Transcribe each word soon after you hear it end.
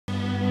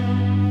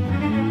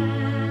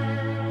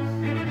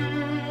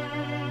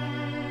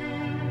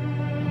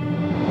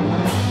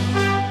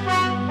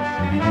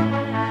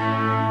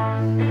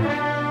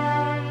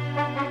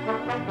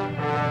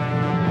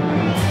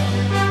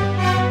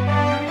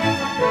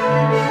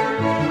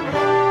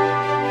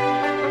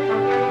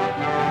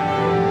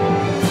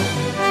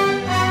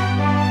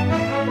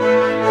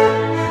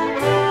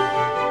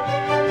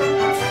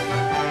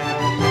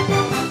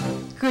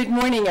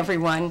morning,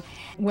 everyone.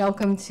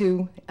 Welcome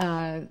to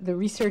the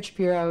Research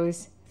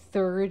Bureau's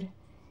third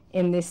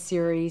in this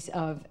series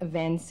of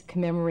events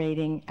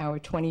commemorating our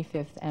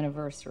 25th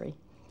anniversary.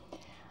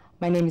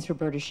 My name is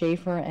Roberta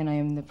Schaefer, and I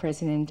am the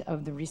president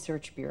of the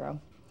Research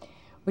Bureau.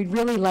 We'd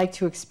really like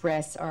to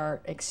express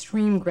our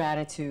extreme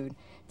gratitude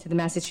to the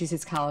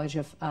Massachusetts College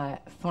of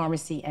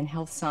Pharmacy and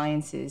Health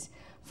Sciences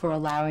for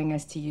allowing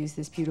us to use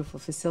this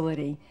beautiful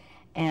facility.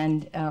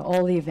 And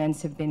all the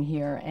events have been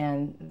here,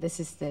 and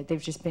they've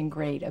just been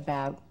great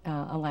about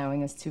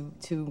allowing us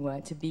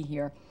to be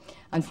here.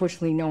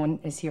 Unfortunately, no one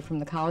is here from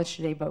the college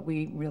today, but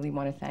we really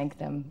want to thank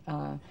them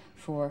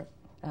for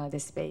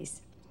this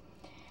space.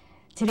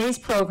 Today's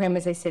program,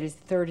 as I said, is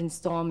the third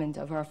installment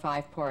of our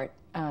five-part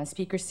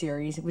speaker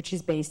series, which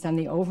is based on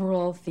the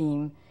overall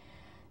theme,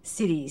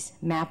 Cities,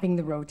 Mapping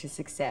the Road to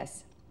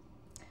Success.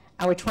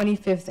 Our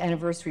 25th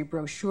anniversary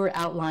brochure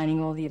outlining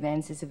all the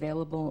events is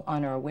available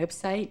on our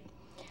website.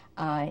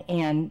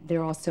 And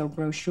there are also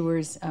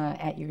brochures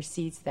at your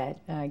seats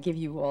that give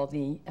you all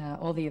the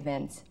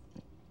events.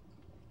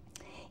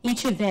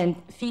 Each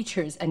event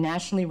features a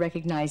nationally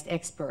recognized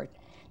expert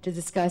to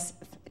discuss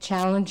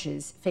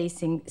challenges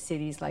facing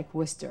cities like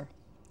Worcester.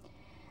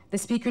 The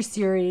speaker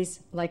series,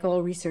 like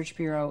all Research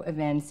Bureau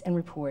events and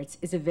reports,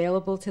 is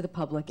available to the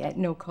public at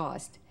no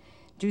cost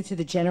due to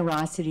the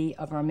generosity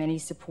of our many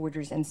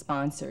supporters and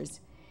sponsors.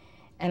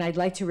 And I'd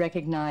like to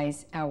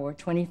recognize our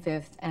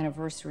 25th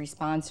anniversary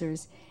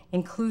sponsors,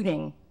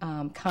 including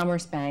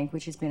Commerce Bank,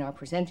 which has been our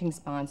presenting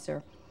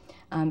sponsor.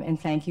 And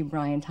thank you,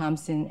 Brian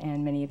Thompson,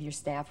 and many of your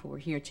staff who are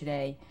here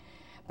today.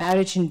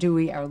 Bowditch &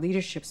 Dewey, our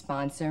leadership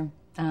sponsor.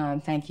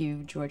 Thank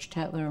you, George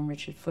Tetler and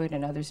Richard Foote,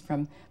 and others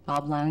from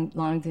Bob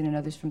Longden and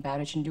others from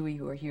Bowditch & Dewey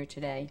who are here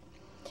today.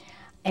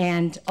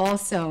 And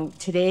also,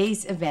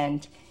 today's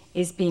event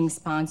is being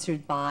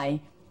sponsored by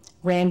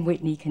Rand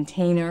Whitney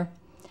Container,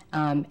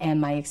 and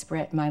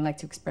I'd like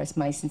to express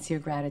my sincere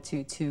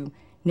gratitude to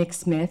Nick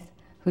Smith,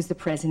 who's the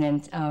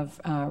president of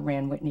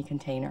Rand Whitney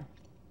Container.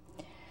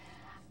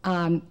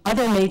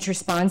 Other major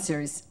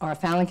sponsors are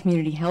Fallon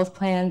Community Health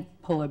Plan,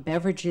 Polar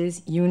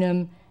Beverages,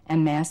 Unum,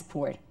 and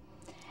Massport.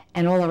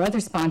 And all our other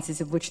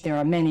sponsors, of which there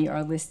are many,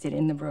 are listed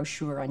in the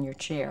brochure on your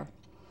chair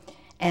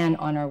and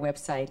on our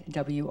website,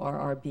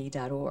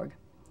 wrrb.org.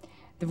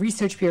 The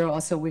Research Bureau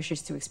also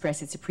wishes to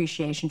express its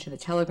appreciation to the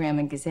Telegram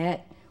and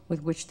Gazette,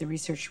 with which the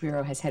Research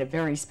Bureau has had a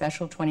very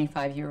special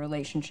 25-year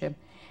relationship,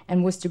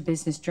 and Worcester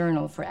Business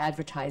Journal for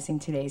advertising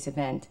today's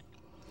event.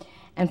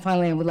 And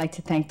finally, I would like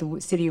to thank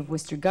the City of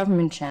Worcester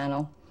Government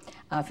Channel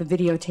for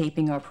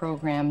videotaping our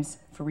programs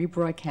for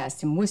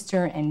rebroadcast in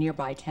Worcester and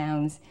nearby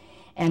towns,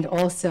 and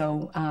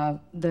also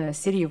the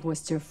City of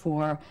Worcester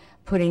for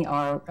putting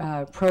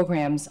our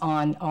programs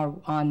on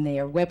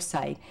their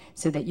website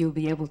so that you'll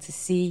be able to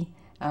see,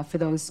 for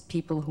those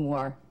people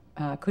who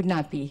could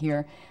not be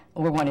here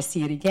or want to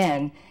see it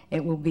again,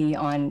 it will be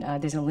on,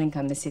 there's a link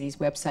on the city's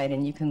website,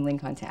 and you can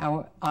link onto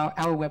our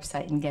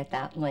website and get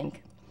that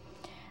link.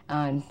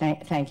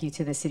 Thank you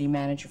to the city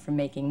manager for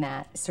making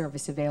that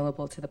service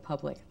available to the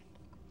public.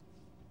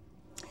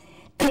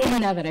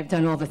 Now that I've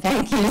done all the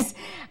thank yous,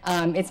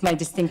 it's my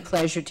distinct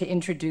pleasure to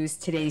introduce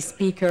today's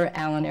speaker,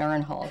 Alan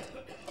Ehrenhalt.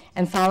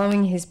 And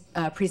following his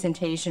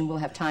presentation, we'll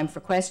have time for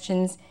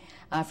questions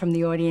from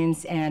the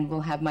audience, and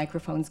we'll have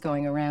microphones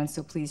going around,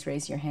 so please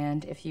raise your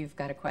hand if you've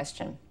got a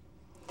question.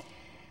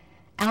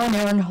 Alan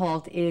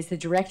Ehrenhalt is the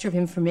Director of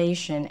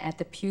Information at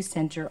the Pew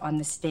Center on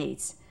the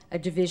States, a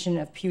division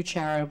of Pew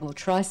Charitable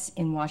Trusts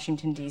in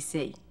Washington,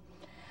 D.C.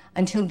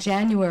 Until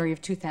January of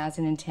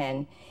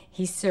 2010,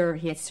 he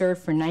had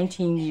served for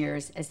 19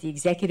 years as the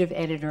executive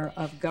editor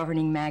of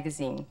Governing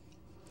magazine.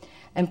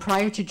 And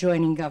prior to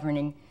joining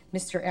Governing,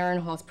 Mr.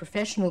 Ehrenhalt's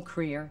professional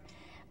career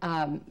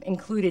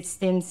included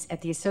stints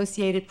at the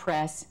Associated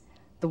Press,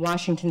 the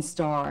Washington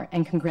Star,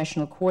 and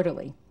Congressional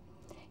Quarterly.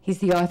 He's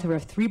the author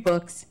of 3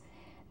 books,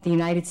 The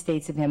United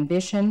States of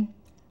Ambition,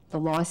 The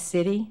Lost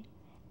City,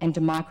 and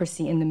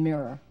Democracy in the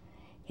Mirror.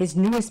 His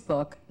newest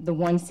book, The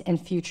Once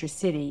and Future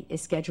City,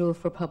 is scheduled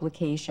for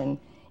publication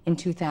in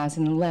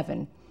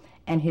 2011,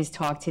 and his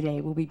talk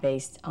today will be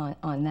based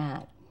on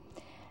that.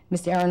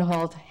 Mr.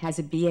 Ehrenhalt has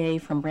a BA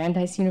from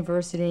Brandeis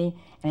University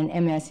and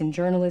an MS in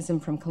journalism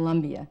from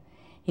Columbia.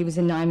 He was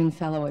a Nyman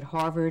Fellow at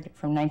Harvard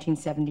from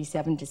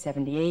 1977 to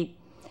 78,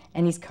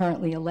 and he's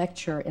currently a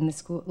lecturer in the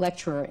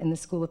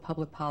School of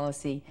Public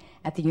Policy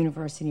at the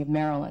University of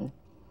Maryland.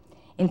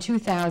 In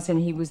 2000,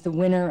 he was the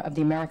winner of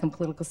the American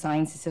Political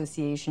Science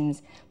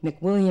Association's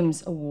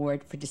McWilliams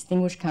Award for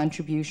Distinguished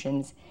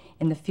Contributions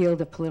in the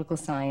field of political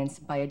science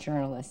by a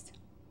journalist.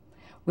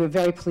 We're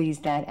very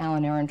pleased that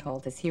Alan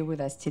Ehrenhalt is here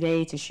with us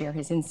today to share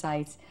his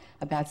insights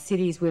about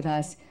cities with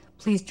us.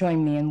 Please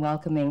join me in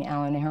welcoming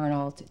Alan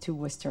Ehrenhalt to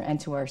Worcester and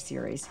to our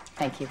series.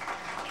 Thank you.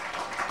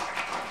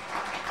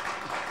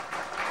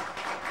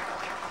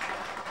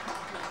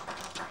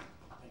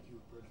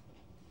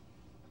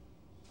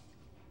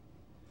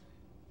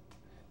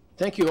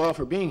 Thank you all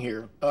for being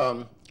here.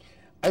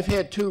 I've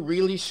had 2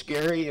 really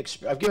scary,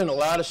 I've given a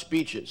lot of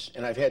speeches,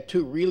 and I've had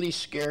 2 really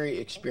scary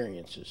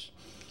experiences.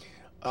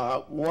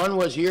 One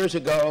was years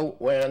ago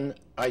when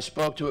I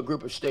spoke to a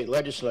group of state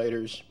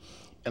legislators,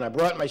 and I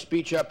brought my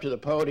speech up to the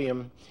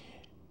podium,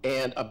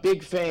 and a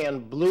big fan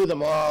blew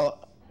them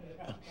all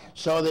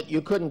so that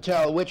you couldn't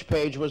tell which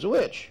page was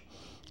which.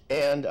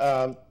 And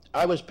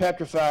I was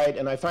petrified,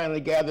 and I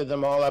finally gathered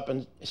them all up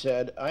and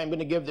said, I'm going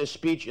to give this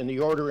speech in the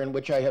order in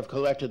which I have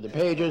collected the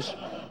pages.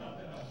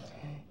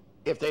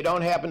 If they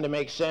don't happen to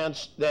make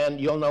sense, then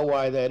you'll know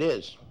why that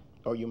is,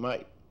 or you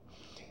might.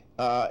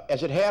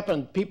 As it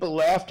happened, people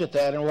laughed at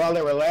that, and while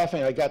they were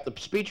laughing, I got the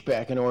speech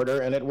back in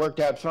order, and it worked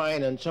out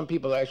fine, and some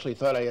people actually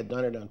thought I had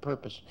done it on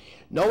purpose.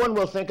 No one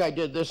will think I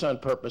did this on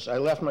purpose. I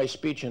left my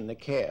speech in the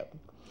cab.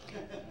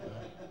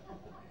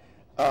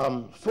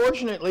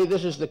 Fortunately,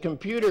 this is the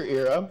computer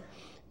era,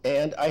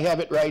 and I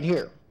have it right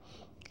here.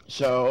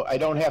 So I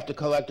don't have to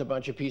collect a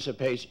bunch of pieces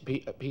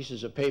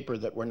of paper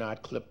that were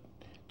not clipped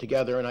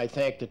together, and I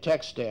thank the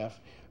tech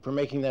staff for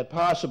making that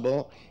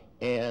possible.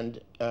 And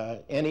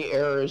any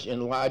errors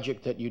in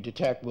logic that you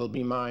detect will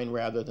be mine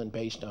rather than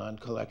based on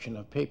collection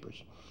of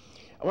papers.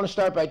 I want to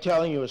start by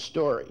telling you a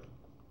story.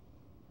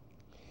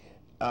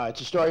 It's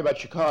a story about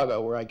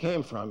Chicago, where I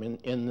came from.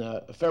 In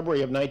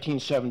February of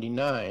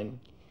 1979,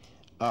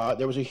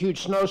 there was a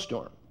huge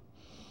snowstorm,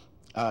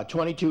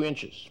 22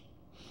 inches.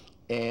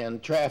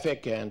 And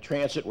traffic and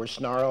transit were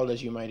snarled,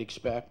 as you might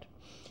expect.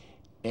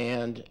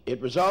 And it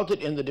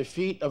resulted in the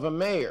defeat of a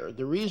mayor.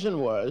 The reason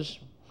was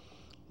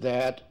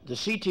that the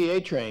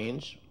CTA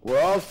trains were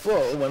all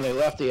full when they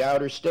left the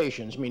outer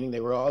stations, meaning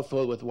they were all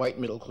full with white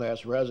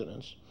middle-class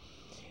residents.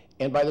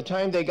 And by the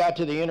time they got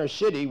to the inner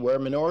city, where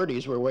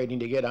minorities were waiting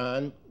to get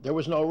on, there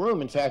was no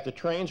room. In fact, the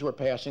trains were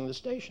passing the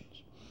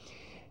stations.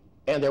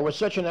 And there was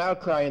such an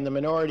outcry in the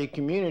minority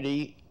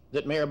community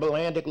that Mayor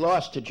Bilandic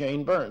lost to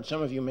Jane Byrne.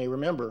 Some of you may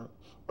remember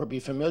or be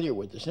familiar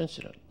with this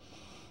incident.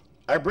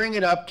 I bring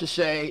it up to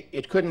say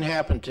it couldn't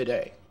happen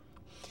today.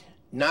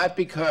 Not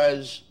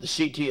because the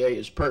CTA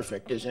is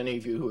perfect, as any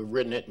of you who have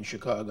ridden it in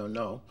Chicago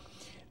know,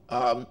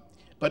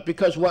 but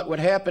because what would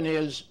happen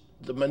is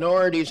the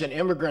minorities and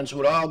immigrants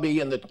would all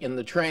be in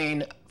the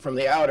train from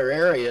the outer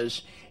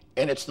areas,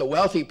 and it's the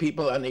wealthy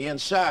people on the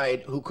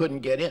inside who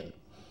couldn't get in.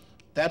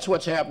 That's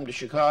what's happened to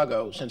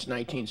Chicago since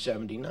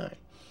 1979.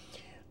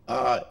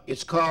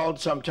 It's called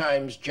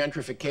sometimes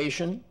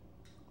gentrification,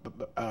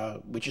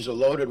 which is a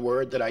loaded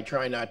word that I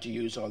try not to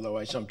use, although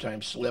I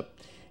sometimes slip,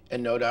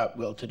 and no doubt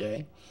will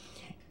today.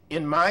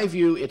 In my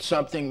view, it's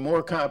something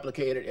more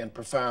complicated and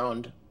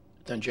profound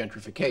than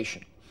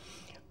gentrification.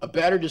 A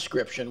better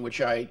description, which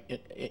I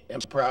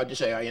am proud to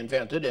say I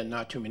invented, and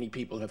not too many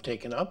people have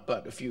taken up,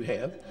 but a few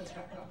have,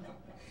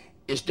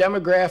 is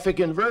demographic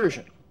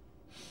inversion.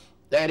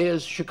 That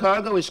is,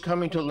 Chicago is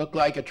coming to look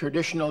like a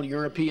traditional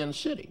European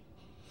city,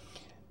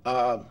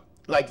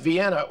 like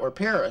Vienna or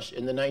Paris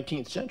in the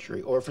 19th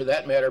century, or for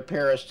that matter,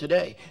 Paris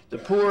today. The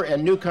poor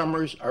and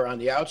newcomers are on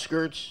the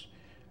outskirts.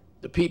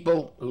 The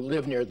people who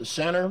live near the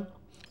center,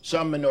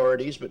 some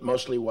minorities, but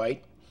mostly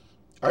white,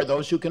 are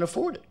those who can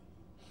afford it.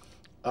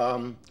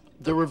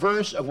 The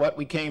reverse of what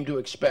we came to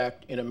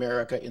expect in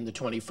America in the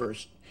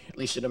 21st, at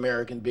least in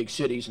American big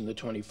cities in the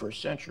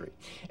 21st century.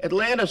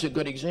 Atlanta's a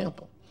good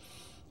example.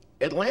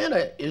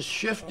 Atlanta is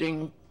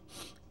shifting,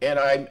 and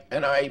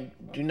I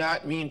do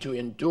not mean to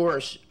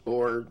endorse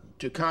or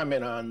to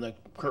comment on the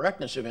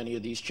correctness of any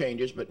of these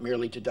changes, but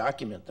merely to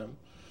document them,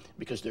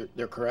 because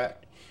they're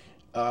correct.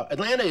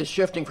 Atlanta is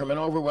shifting from an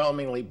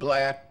overwhelmingly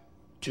black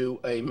to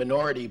a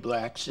minority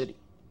black city.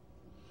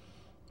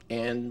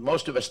 And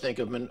most of us think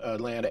of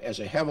Atlanta as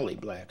a heavily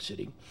black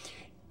city.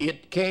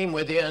 It came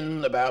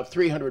within about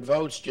 300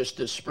 votes just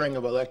this spring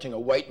of electing a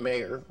white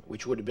mayor,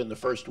 which would have been the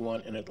first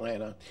one in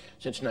Atlanta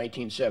since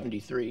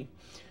 1973.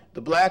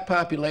 The black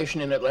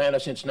population in Atlanta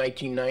since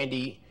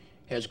 1990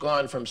 has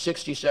gone from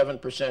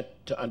 67%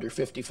 to under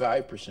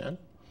 55%.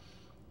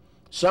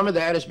 Some of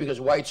that is because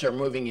whites are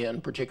moving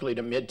in, particularly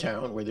to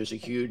Midtown, where there's a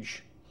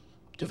huge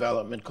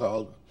development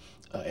called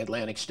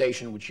Atlantic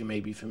Station, which you may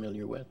be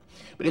familiar with.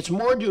 But it's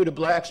more due to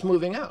blacks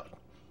moving out.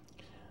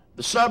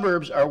 The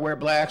suburbs are where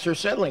blacks are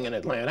settling in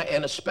Atlanta,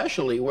 and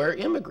especially where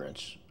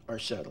immigrants are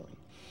settling.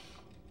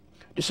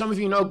 Do some of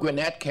you know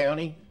Gwinnett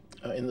County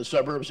in the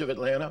suburbs of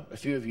Atlanta? A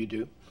few of you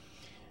do.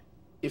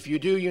 If you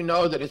do, you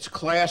know that it's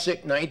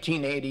classic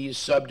 1980s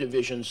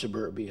subdivision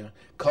suburbia,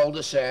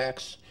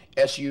 cul-de-sacs,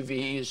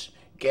 SUVs,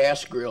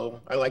 gas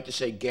grill, I like to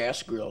say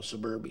gas grill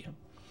suburbia.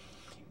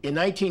 In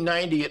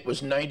 1990, it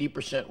was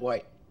 90%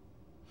 white.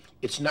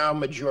 It's now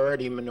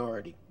majority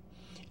minority.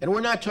 And we're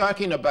not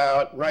talking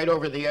about right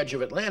over the edge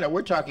of Atlanta.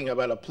 We're talking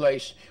about a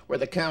place where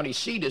the county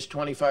seat is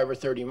 25 or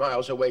 30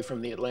 miles away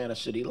from the Atlanta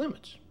city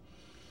limits.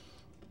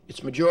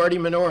 It's majority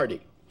minority.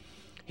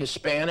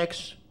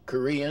 Hispanics,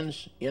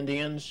 Koreans,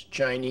 Indians,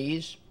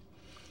 Chinese.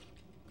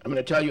 I'm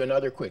going to tell you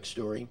another quick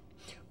story.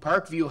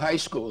 Parkview High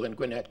School in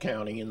Gwinnett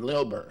County in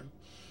Lilburn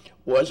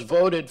was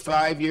voted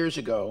 5 years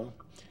ago,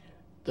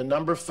 the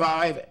number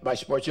 5 by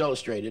Sports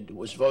Illustrated,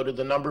 was voted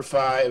the number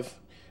 5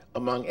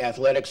 among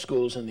athletic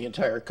schools in the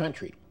entire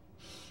country.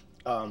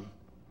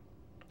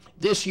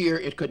 This year,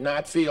 it could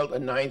not field a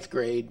 9th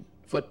grade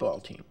football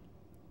team.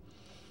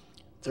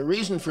 The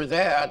reason for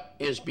that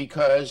is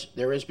because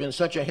there has been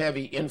such a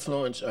heavy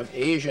influence of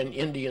Asian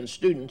Indian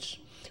students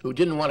who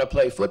didn't want to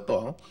play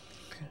football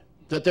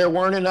that there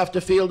weren't enough to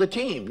field a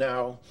team.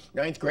 Now,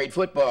 ninth grade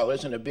football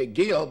isn't a big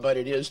deal, but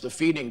it is the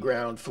feeding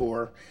ground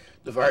for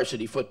the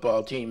varsity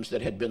football teams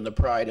that had been the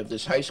pride of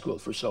this high school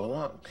for so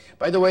long.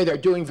 By the way, they're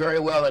doing very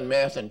well in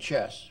math and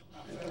chess,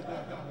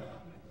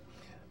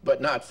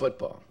 but not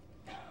football.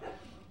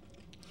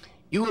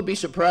 You will be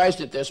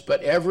surprised at this,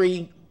 but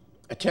every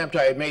attempt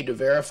I have made to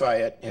verify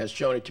it has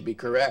shown it to be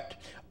correct.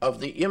 Of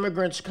the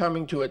immigrants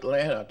coming to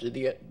Atlanta, to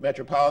the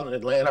metropolitan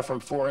Atlanta from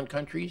foreign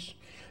countries,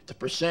 the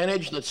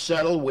percentage that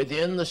settle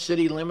within the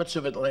city limits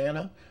of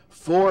Atlanta,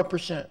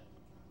 4%.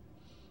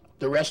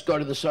 The rest go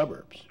to the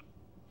suburbs.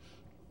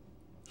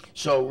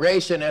 So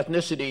race and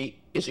ethnicity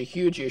is a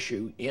huge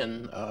issue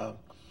in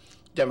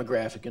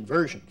demographic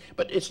inversion.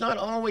 But it's not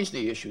always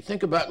the issue.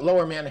 Think about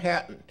Lower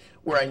Manhattan,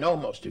 where I know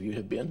most of you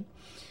have been.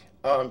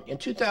 In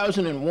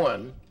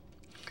 2001,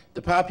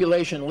 the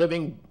population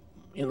living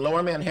in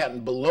Lower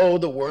Manhattan below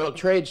the World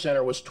Trade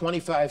Center was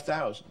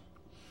 25,000.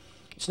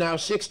 It's now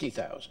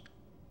 60,000.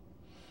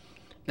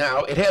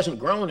 Now, it hasn't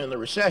grown in the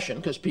recession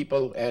because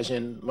people, as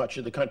in much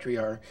of the country,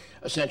 are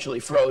essentially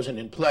frozen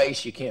in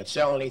place. You can't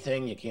sell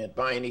anything, you can't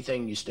buy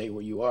anything, you stay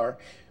where you are.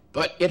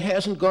 But it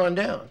hasn't gone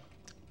down.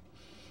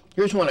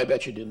 Here's one I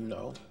bet you didn't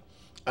know.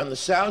 On the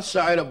south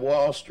side of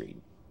Wall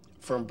Street,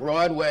 from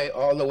Broadway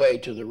all the way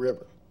to the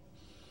river,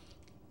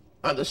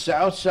 on the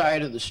south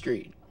side of the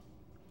street,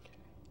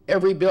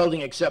 every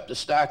building except the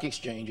stock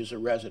exchange is a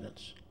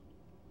residence.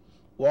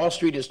 Wall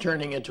Street is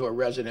turning into a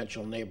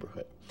residential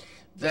neighborhood.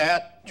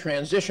 That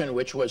transition,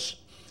 which was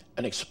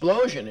an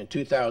explosion in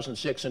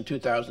 2006 and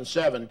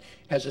 2007,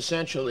 has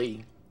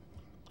essentially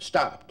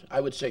stopped.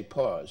 I would say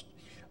paused.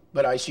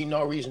 But I see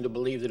no reason to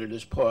believe that it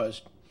is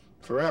paused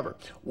forever.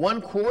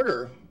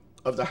 1/4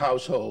 of the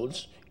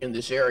households in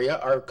this area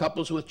are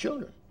couples with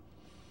children.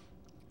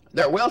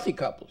 They're wealthy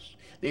couples.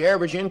 The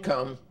average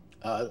income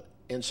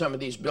in some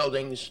of these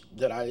buildings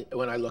that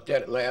when I looked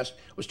at it last,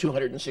 was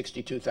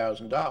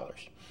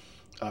 $262,000.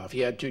 If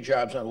you had 2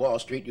 jobs on Wall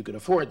Street, you could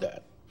afford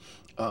that.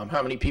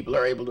 How many people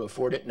are able to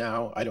afford it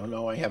now? I don't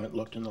know. I haven't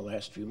looked in the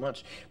last few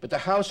months. But the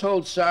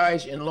household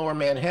size in Lower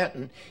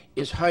Manhattan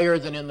is higher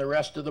than in the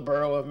rest of the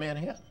borough of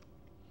Manhattan.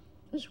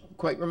 It's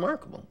quite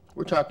remarkable.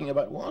 We're talking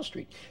about Wall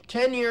Street.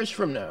 10 years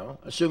from now,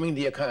 assuming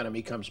the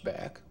economy comes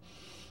back,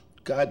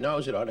 God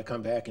knows it ought to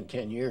come back in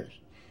 10 years,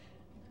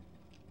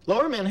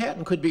 Lower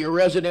Manhattan could be a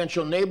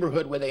residential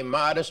neighborhood with a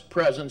modest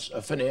presence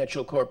of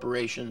financial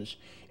corporations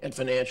and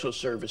financial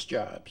service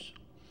jobs.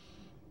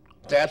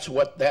 That's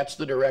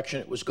the direction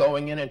it was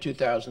going in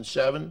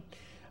 2007.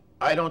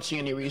 I don't see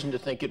any reason to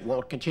think it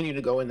won't continue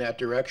to go in that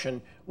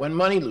direction when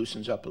money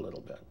loosens up a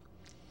little bit.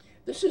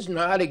 This is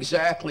not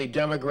exactly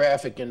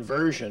demographic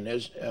inversion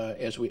it's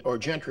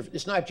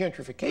not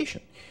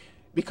gentrification,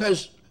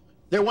 because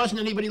there wasn't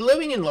anybody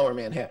living in Lower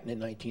Manhattan in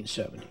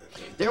 1970.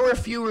 There were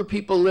fewer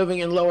people living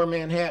in Lower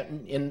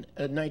Manhattan in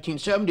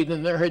 1970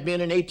 than there had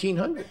been in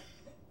 1800.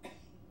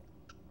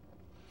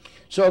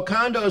 So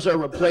condos are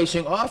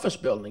replacing office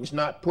buildings,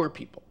 not poor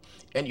people.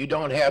 And you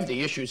don't have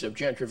the issues of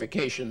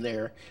gentrification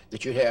there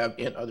that you have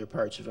in other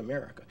parts of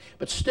America.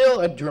 But still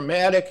a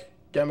dramatic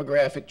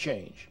demographic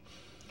change.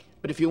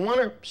 But if you want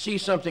to see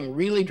something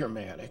really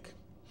dramatic,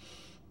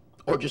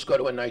 or just go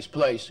to a nice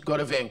place, go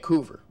to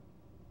Vancouver.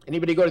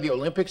 Anybody go to the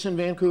Olympics in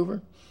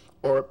Vancouver?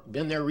 Or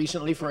been there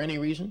recently for any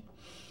reason?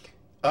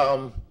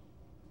 You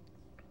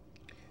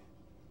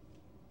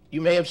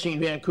may have seen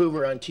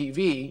Vancouver on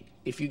TV.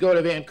 If you go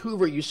to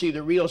Vancouver, you see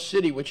the real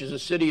city, which is a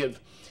city of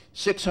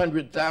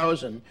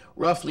 600,000,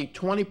 roughly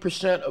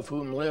 20% of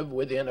whom live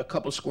within a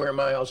couple square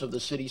miles of the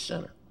city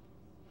center.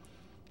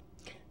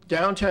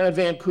 Downtown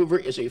Vancouver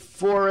is a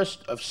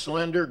forest of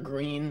slender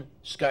green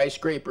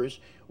skyscrapers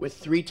with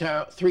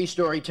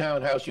three-story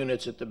townhouse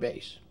units at the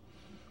base.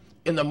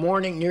 In the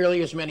morning,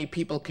 nearly as many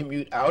people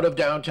commute out of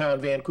downtown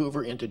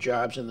Vancouver into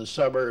jobs in the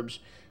suburbs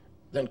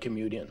than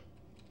commute in.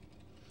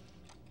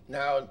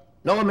 Now,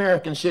 no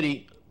American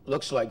city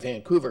looks like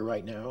Vancouver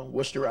right now.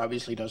 Worcester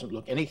obviously doesn't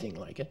look anything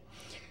like it.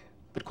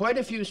 But quite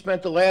a few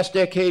spent the last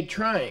decade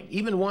trying,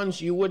 even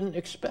ones you wouldn't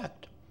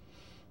expect.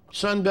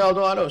 Sunbelt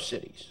auto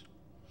cities,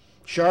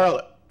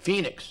 Charlotte,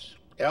 Phoenix,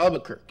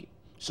 Albuquerque,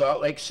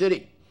 Salt Lake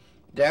City,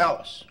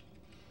 Dallas,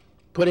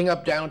 putting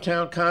up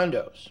downtown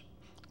condos,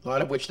 a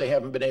lot of which they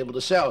haven't been able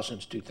to sell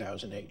since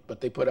 2008,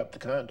 but they put up the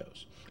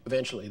condos.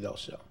 Eventually they'll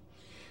sell.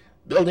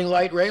 Building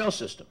light rail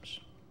systems.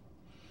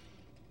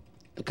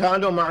 The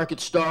condo market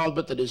stalled,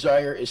 but the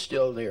desire is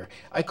still there.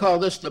 I call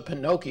this the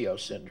Pinocchio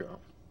syndrome.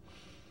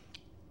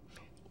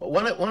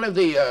 One of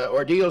the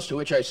ordeals to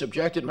which I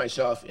subjected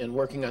myself in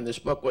working on this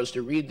book was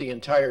to read the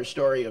entire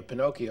story of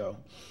Pinocchio,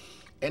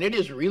 and it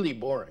is really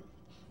boring.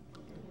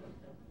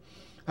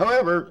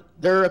 However,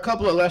 there are a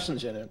couple of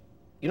lessons in it.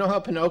 You know how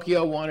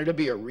Pinocchio wanted to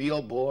be a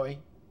real boy,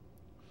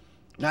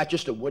 not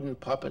just a wooden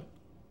puppet?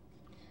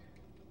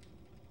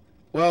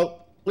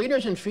 Well,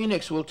 leaders in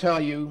Phoenix will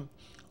tell you,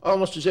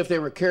 almost as if they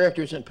were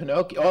characters in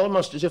Pinocchio,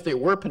 almost as if they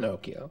were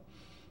Pinocchio,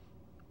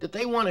 that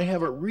they want to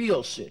have a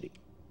real city,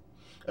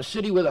 a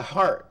city with a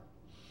heart,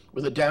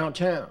 with a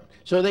downtown,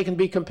 so they can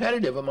be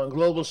competitive among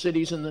global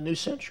cities in the new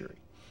century.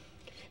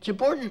 It's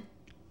important,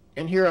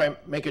 and here I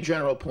make a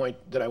general point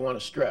that I want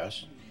to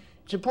stress,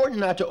 it's important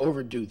not to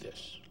overdo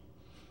this.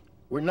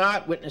 We're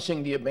not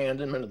witnessing the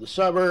abandonment of the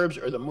suburbs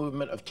or the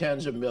movement of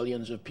tens of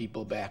millions of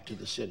people back to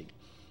the city.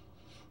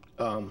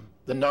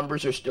 The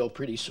numbers are still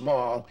pretty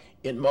small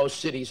in most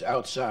cities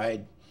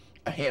outside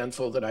a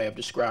handful that I have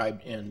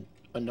described and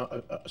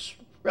a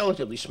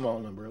relatively small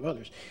number of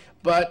others.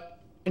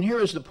 And here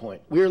is the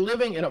point. We are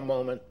living in a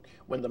moment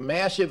when the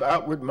massive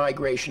outward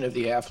migration of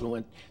the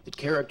affluent that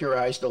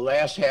characterized the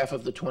last half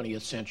of the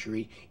 20th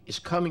century is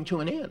coming to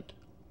an end.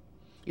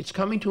 It's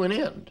coming to an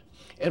end,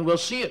 and we'll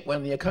see it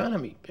when the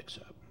economy picks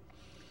up.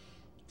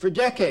 For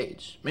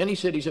decades, many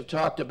cities have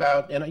talked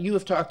about, and you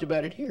have talked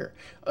about it here,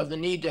 of the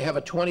need to have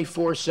a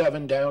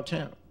 24/7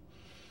 downtown,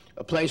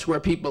 a place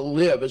where people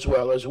live as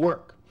well as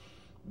work.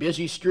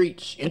 Busy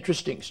streets,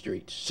 interesting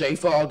streets,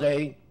 safe all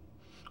day,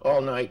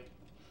 all night.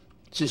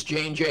 This is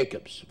Jane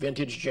Jacobs,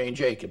 vintage Jane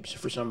Jacobs,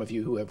 for some of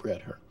you who have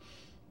read her.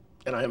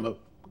 And I am a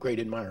great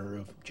admirer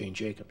of Jane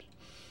Jacobs.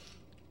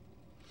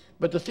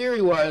 But the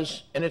theory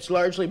was, and it's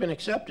largely been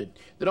accepted,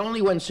 that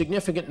only when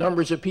significant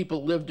numbers of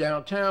people lived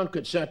downtown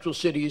could central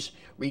cities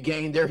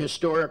regain their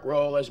historic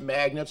role as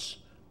magnets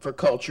for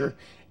culture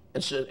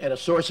and a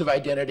source of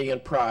identity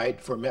and pride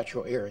for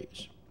metro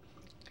areas.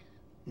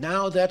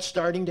 Now that's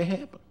starting to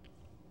happen.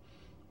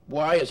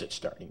 Why is it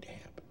starting to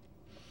happen?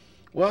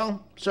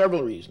 Well,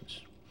 several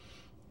reasons.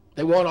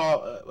 They won't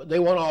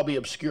all be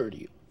obscure to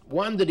you.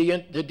 One, the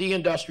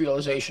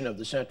deindustrialization of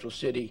the central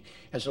city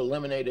has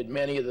eliminated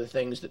many of the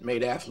things that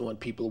made affluent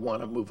people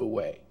want to move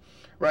away,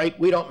 right?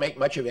 We don't make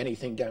much of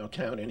anything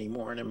downtown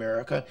anymore in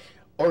America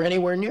or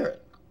anywhere near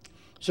it.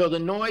 So the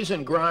noise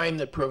and grime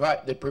that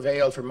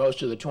prevailed for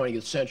most of the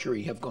 20th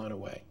century have gone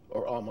away,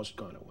 or almost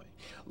gone away.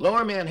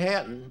 Lower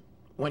Manhattan,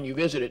 when you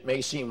visit it,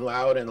 may seem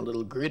loud and a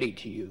little gritty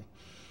to you,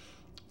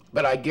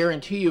 but I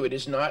guarantee you it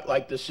is not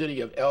like the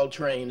city of L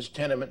trains,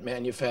 tenement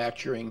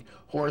manufacturing,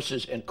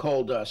 horses, and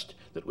coal dust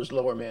that was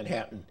Lower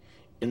Manhattan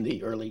in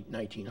the early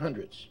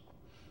 1900s.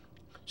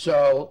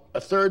 So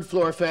a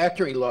third-floor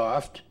factory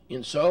loft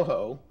in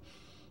Soho,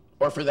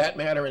 or for that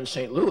matter in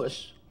St.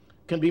 Louis,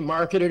 can be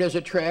marketed as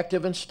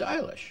attractive and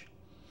stylish.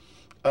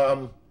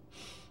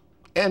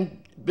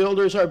 And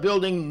builders are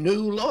building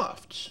new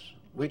lofts,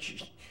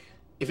 which,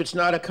 if it's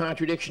not a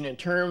contradiction in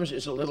terms,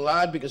 is a little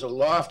odd because a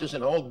loft is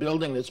an old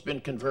building that's been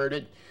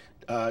converted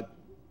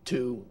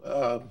to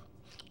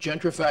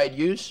gentrified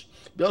use.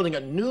 Building a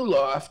new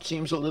loft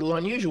seems a little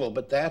unusual,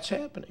 but that's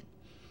happening.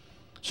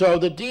 So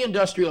the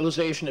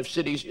deindustrialization of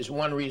cities is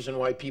one reason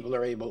why people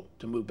are able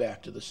to move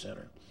back to the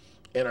center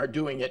and are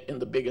doing it in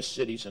the biggest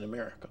cities in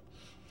America.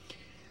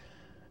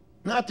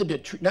 Not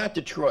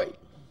Detroit,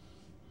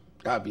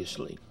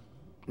 obviously,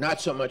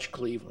 not so much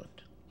Cleveland.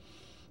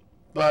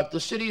 But the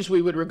cities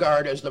we would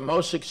regard as the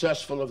most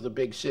successful of the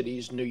big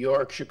cities, New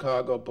York,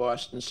 Chicago,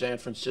 Boston, San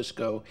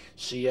Francisco,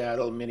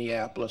 Seattle,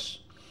 Minneapolis,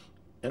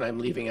 and I'm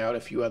leaving out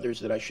a few others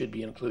that I should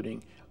be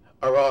including,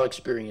 are all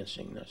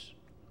experiencing this.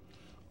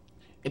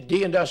 And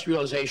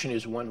deindustrialization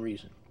is one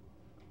reason.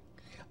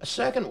 A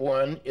second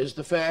one is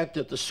the fact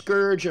that the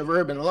scourge of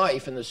urban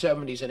life in the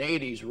 70s and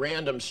 80s,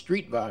 random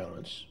street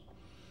violence,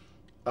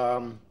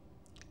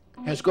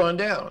 has gone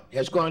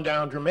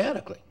down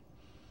dramatically.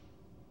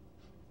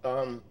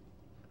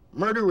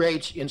 Murder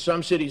rates in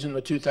some cities in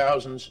the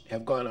 2000s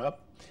have gone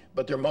up,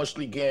 but they're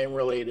mostly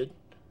gang-related.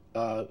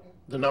 The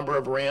number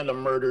of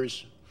random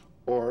murders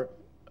or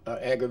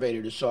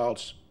aggravated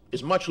assaults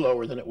is much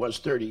lower than it was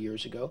 30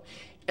 years ago.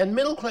 And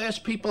middle-class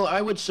people,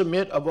 I would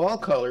submit, of all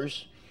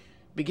colors,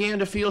 began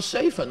to feel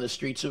safe on the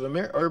streets of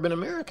urban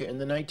America in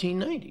the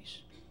 1990s,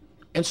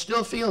 and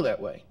still feel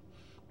that way.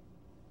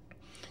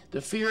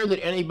 The fear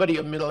that anybody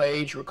of middle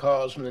age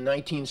recalls from the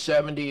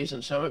 1970s,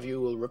 and some of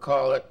you will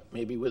recall it,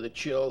 maybe with a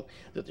chill,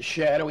 that the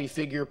shadowy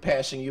figure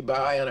passing you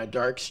by on a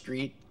dark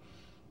street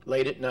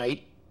late at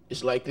night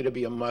is likely to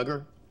be a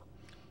mugger.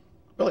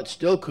 Well, it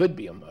still could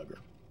be a mugger,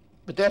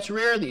 but that's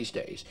rare these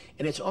days,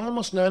 and it's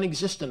almost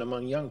non-existent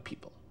among young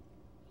people.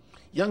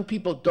 Young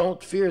people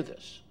don't fear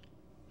this.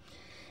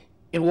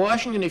 In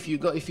Washington, if you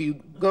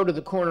go to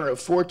the corner of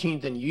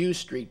 14th and U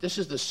Street, this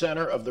is the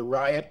center of the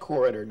riot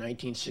corridor,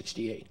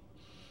 1968.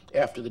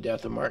 After the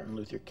death of Martin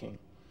Luther King.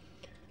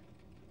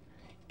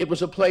 It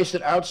was a place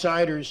that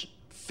outsiders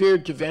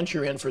feared to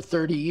venture in for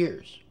 30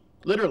 years,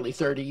 literally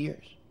 30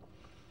 years.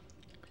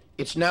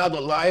 It's now the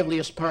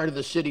liveliest part of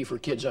the city for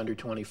kids under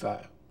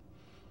 25.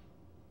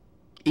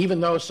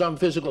 Even though some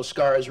physical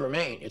scars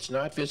remain, it's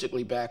not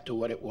physically back to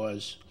what it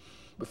was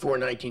before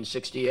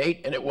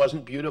 1968, and it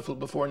wasn't beautiful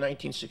before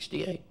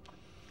 1968.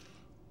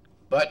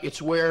 But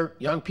it's where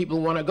young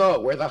people want to go,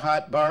 where the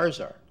hot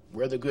bars are,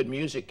 where the good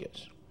music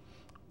is.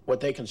 What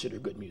they consider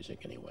good music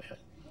anyway,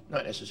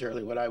 not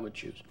necessarily what I would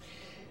choose.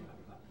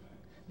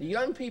 The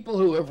young people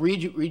who have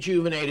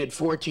rejuvenated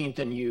 14th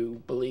and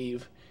U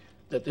believe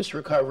that this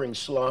recovering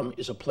slum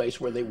is a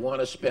place where they want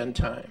to spend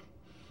time.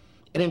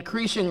 And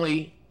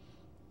increasingly,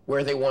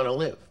 where they want to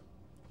live.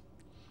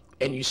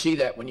 And you see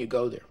that when you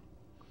go there.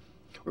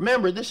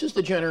 Remember, this is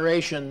the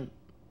generation,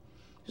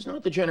 it's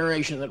not the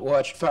generation that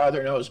watched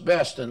Father Knows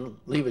Best and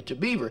Leave It to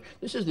Beaver.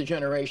 This is the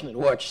generation that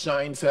watched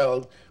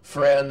Seinfeld,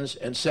 Friends,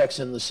 and Sex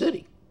and the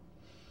City.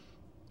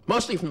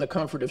 Mostly from the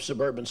comfort of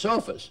suburban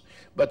sofas,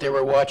 but they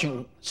were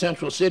watching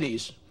Central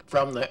Cities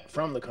from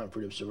the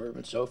comfort of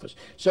suburban sofas.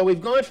 So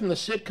we've gone from the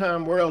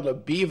sitcom world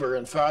of Beaver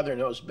and Father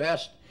Knows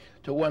Best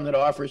to one that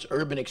offers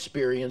urban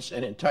experience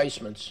and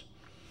enticements.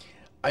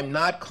 I'm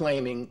not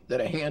claiming that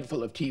a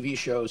handful of TV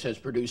shows has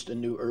produced a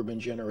new urban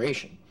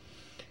generation,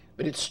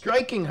 but it's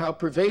striking how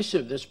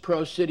pervasive this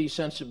pro-city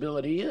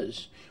sensibility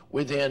is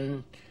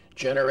within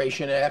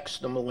Generation X,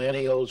 the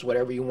millennials,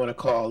 whatever you want to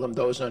call them,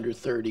 those under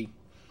 30.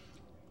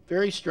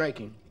 Very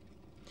striking.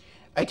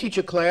 I teach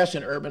a class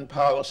in urban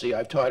policy.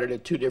 I've taught it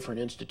at 2 different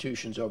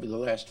institutions over the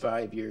last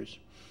 5 years.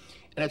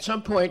 And at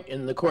some point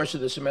in the course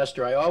of the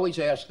semester, I always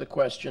ask the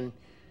question,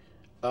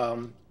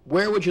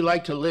 where would you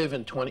like to live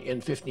in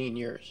 15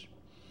 years?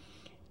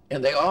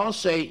 And they all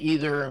say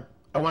either,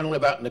 I want to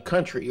live out in the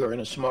country or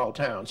in a small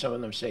town. Some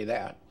of them say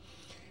that.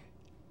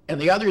 And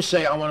the others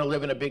say, I want to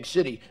live in a big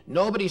city.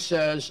 Nobody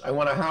says, I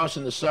want a house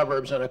in the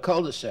suburbs and a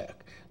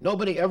cul-de-sac.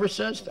 Nobody ever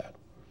says that.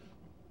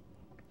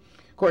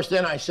 Of course,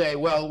 then I say,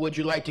 well, would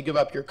you like to give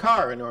up your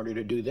car in order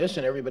to do this?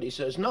 And everybody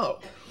says no.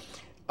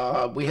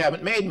 We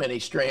haven't made many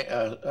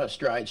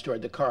strides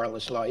toward the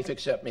carless life,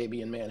 except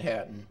maybe in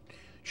Manhattan,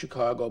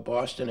 Chicago,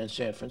 Boston, and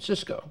San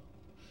Francisco.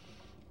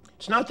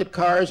 It's not that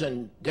cars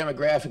and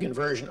demographic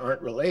inversion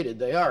aren't related.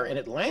 They are. In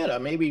Atlanta,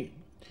 maybe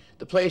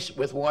the place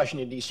with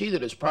Washington, D.C.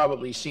 that has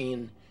probably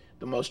seen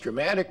the most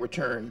dramatic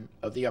return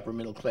of the upper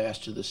middle class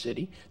to the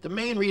city, the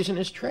main reason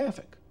is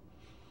traffic.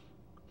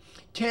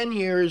 10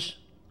 years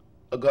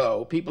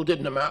ago, people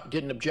didn't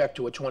object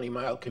to a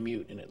 20-mile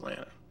commute in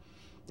Atlanta.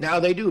 Now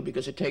they do,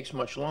 because it takes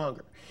much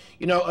longer.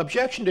 You know,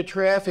 objection to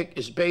traffic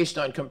is based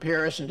on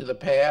comparison to the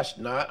past,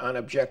 not on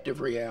objective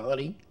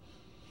reality.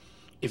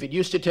 If it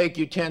used to take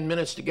you 10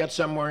 minutes to get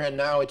somewhere and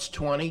now it's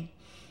 20,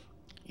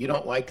 you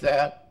don't like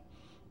that.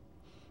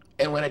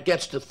 And when it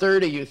gets to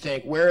 30, you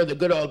think, where are the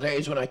good old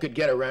days when I could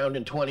get around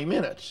in 20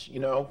 minutes? You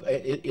know,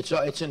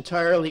 it's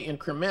entirely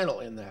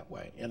incremental in that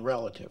way and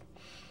relative,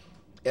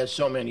 as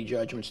so many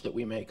judgments that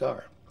we make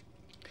are.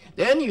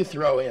 Then you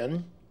throw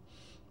in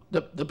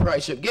the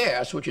price of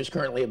gas, which is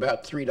currently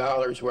about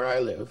 $3 where I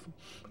live.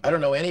 I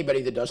don't know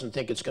anybody that doesn't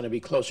think it's going to be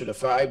closer to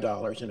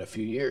 $5 in a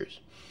few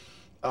years.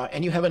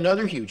 And you have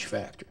another huge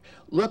factor.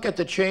 Look at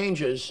the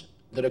changes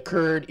that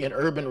occurred in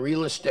urban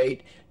real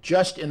estate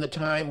just in the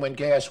time when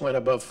gas went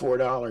above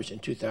 $4 in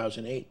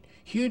 2008.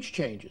 Huge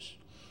changes.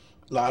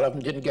 A lot of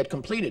them didn't get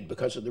completed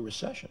because of the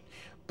recession.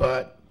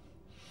 But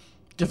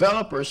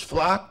developers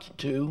flocked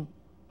to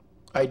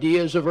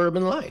ideas of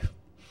urban life.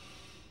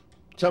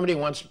 Somebody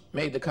once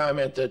made the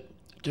comment that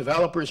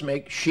developers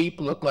make sheep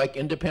look like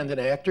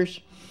independent actors.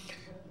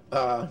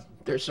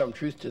 There's some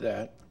truth to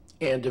that.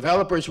 And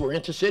developers were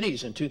into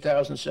cities in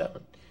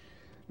 2007.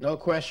 No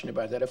question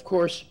about that. Of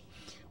course,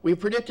 we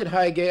predicted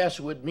high gas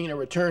would mean a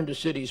return to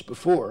cities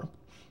before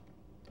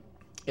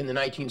in the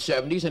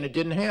 1970s, and it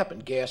didn't happen.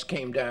 Gas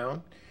came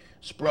down,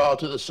 sprawl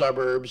to the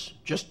suburbs,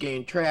 just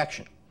gained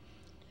traction.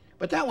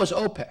 But that was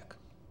OPEC.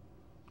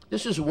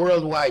 This is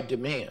worldwide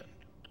demand.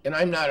 And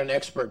I'm not an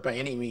expert by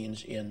any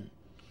means in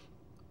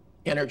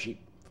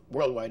energy,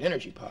 worldwide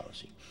energy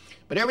policy.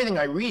 But everything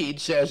I read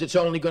says it's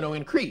only going to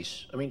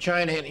increase. I mean,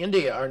 China and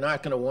India are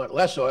not going to want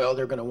less oil,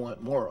 they're going to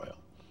want more oil,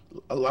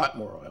 a lot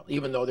more oil,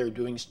 even though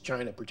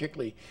China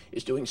particularly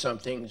is doing some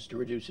things to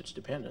reduce its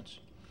dependence.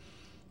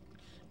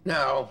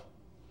 Now,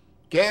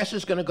 gas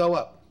is going to go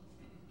up.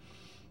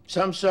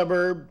 Some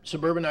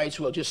suburbanites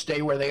will just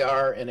stay where they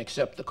are and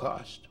accept the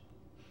cost.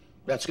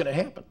 That's going to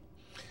happen.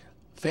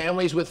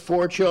 Families with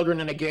 4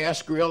 children and a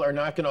gas grill are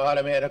not going to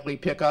automatically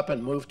pick up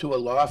and move to a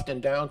loft in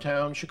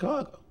downtown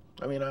Chicago.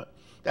 I mean,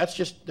 that's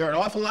just, there are an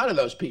awful lot of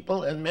those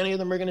people, and many of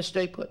them are going to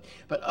stay put.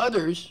 But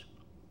others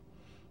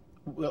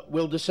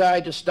will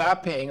decide to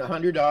stop paying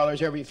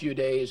 $100 every few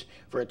days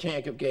for a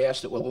tank of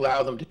gas that will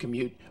allow them to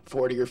commute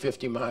 40 or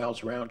 50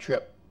 miles round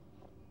trip.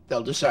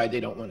 They'll decide they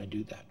don't want to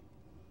do that.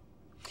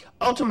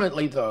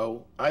 Ultimately,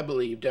 though, I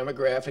believe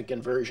demographic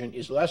inversion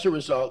is less a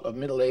result of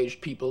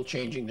middle-aged people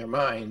changing their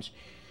minds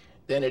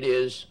than it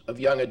is of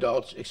young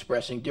adults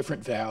expressing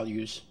different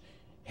values,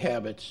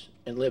 habits,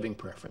 and living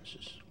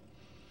preferences.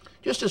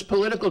 Just as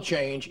political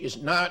change is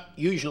not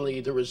usually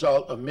the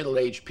result of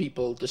middle-aged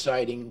people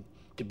deciding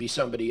to be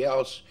somebody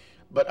else,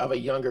 but of a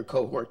younger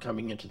cohort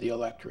coming into the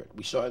electorate.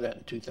 We saw that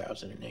in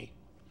 2008.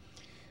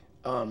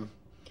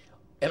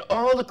 And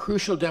all the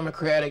crucial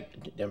demographic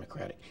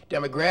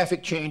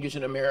changes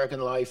in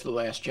American life the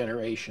last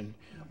generation,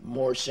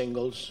 more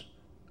singles,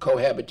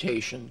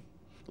 cohabitation,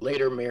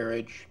 later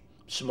marriage,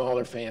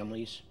 smaller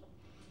families,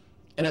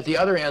 and at the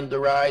other end, the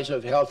rise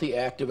of healthy,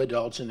 active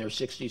adults in their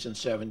 60s and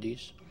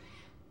 70s,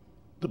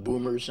 the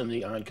boomers and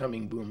the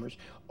oncoming boomers.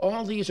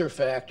 All these are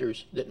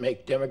factors that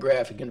make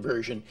demographic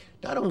inversion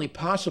not only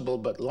possible,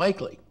 but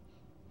likely.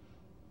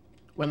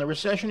 When the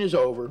recession is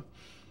over,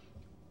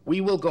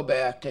 we will go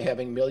back to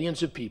having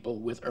millions of people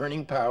with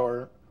earning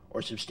power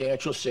or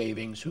substantial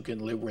savings who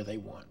can live where they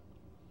want.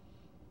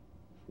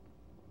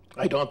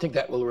 I don't think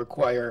that will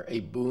require a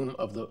boom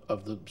of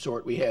the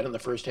sort we had in the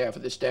first half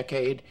of this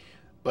decade,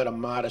 but a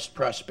modest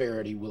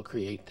prosperity will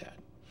create that.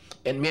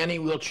 And many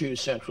will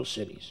choose central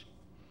cities.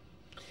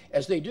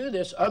 As they do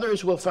this,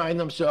 others will find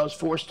themselves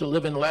forced to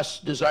live in less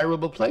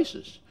desirable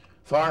places,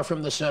 far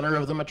from the center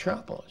of the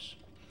metropolis.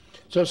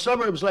 So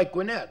suburbs like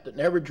Gwinnett, that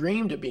never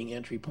dreamed of being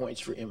entry points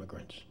for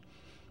immigrants,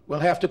 will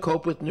have to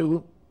cope with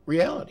new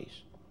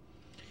realities.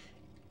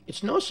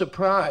 It's no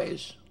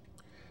surprise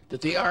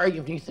that the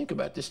argument, when you think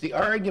about this, the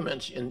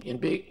arguments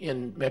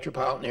in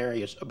metropolitan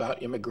areas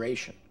about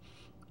immigration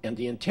and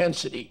the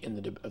intensity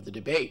of the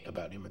debate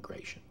about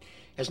immigration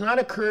has not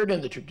occurred in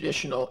the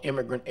traditional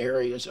immigrant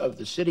areas of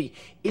the city.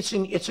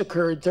 It's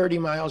occurred 30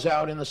 miles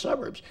out in the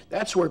suburbs.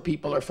 That's where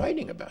people are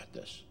fighting about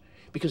this,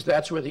 because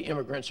that's where the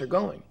immigrants are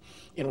going.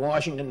 In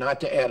Washington, not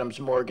to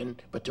Adams Morgan,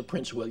 but to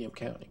Prince William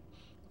County,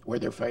 where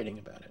they're fighting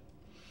about it.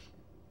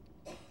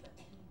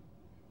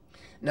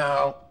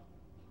 Now,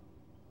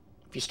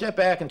 if you step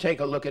back and take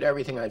a look at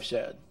everything I've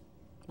said,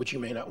 which you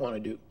may not want to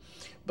do,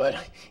 but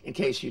in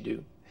case you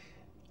do,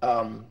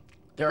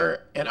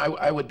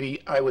 I would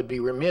be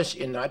remiss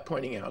in not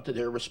pointing out that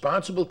there are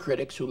responsible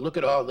critics who look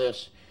at all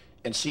this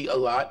and see a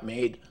lot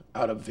made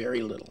out of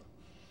very little.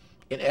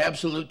 In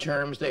absolute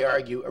terms, they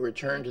argue a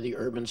return to the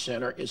urban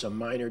center is a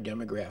minor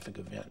demographic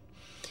event.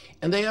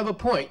 And they have a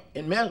point.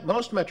 In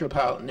most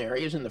metropolitan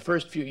areas in the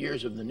first few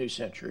years of the new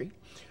century,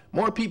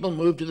 more people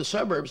moved to the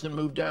suburbs than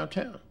moved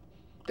downtown.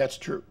 That's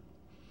true.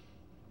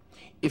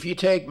 If you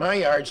take my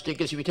yardstick,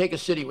 if you take a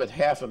city with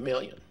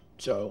 500,000,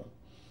 so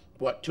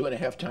what,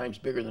 2.5 times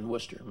bigger than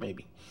Worcester,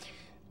 maybe.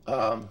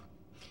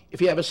 If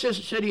you have a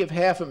city of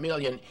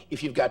 500,000,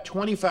 if you've got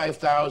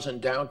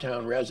 25,000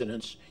 downtown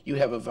residents, you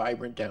have a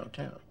vibrant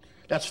downtown.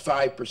 That's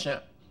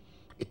 5%.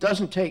 It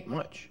doesn't take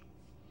much.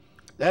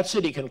 That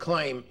city can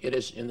claim it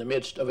is in the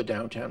midst of a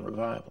downtown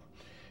revival.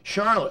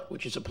 Charlotte,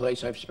 which is a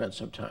place I've spent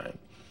some time,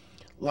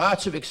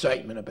 lots of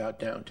excitement about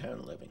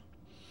downtown living.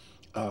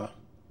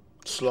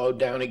 Slowed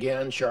down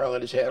again.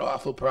 Charlotte has had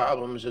awful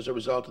problems as a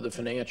result of the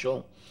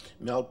financial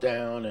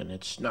meltdown, and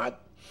it's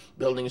not,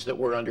 buildings that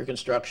were under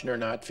construction are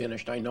not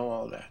finished. I know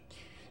all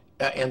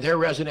that. And their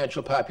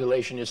residential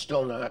population is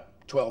still not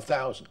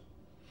 12,000.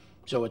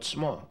 So it's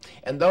small.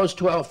 And those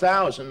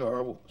 12,000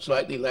 or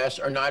slightly less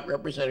are not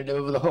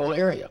representative of the whole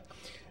area.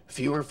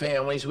 Fewer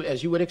families,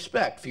 as you would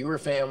expect, fewer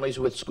families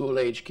with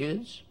school-age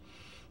kids,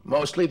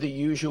 mostly the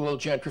usual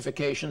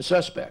gentrification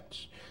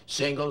suspects,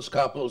 singles,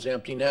 couples,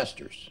 empty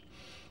nesters.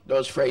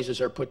 Those phrases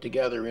are put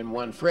together in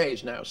one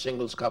phrase now,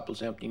 singles,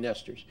 couples, empty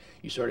nesters.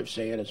 You sort of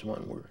say it as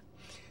one word.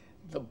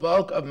 The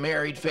bulk of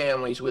married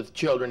families with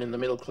children in the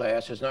middle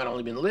class has not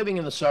only been living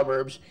in the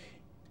suburbs,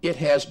 it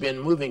has been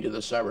moving to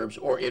the suburbs,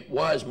 or it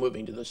was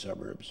moving to the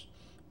suburbs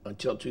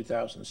until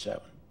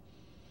 2007.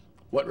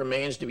 What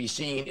remains to be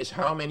seen is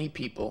how many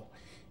people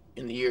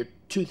in the year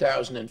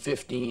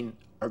 2015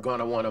 are going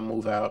to want to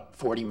move out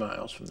 40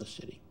 miles from the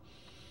city.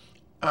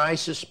 I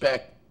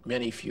suspect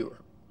many fewer.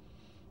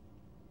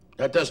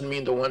 That doesn't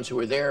mean the ones who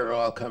are there are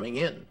all coming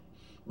in,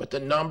 but the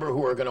number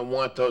who are going to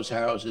want those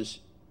houses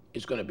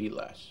is going to be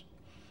less.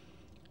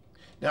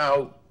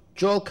 Now,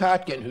 Joel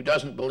Kotkin, who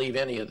doesn't believe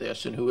any of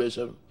this and who is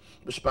a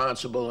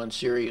responsible and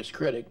serious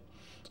critic,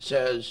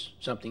 says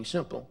something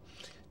simple.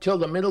 Till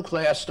the middle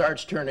class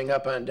starts turning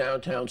up on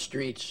downtown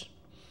streets,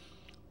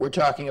 we're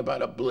talking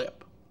about a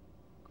blip.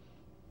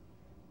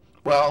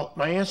 Well,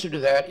 my answer to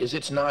that is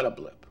it's not a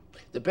blip.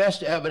 The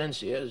best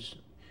evidence is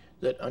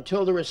that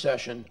until the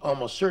recession,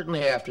 almost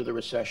certainly after the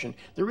recession,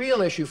 the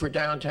real issue for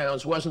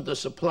downtowns wasn't the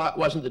supply,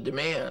 wasn't the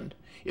demand,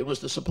 it was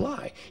the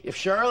supply. If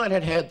Charlotte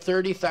had had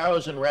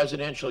 30,000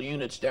 residential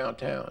units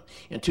downtown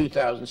in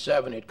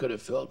 2007, it could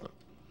have filled them.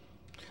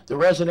 The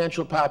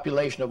residential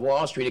population of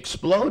Wall Street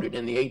exploded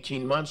in the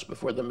 18 months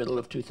before the middle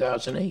of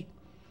 2008.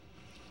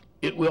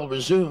 It will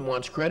resume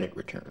once credit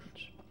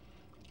returns.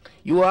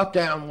 You walk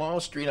down Wall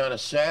Street on a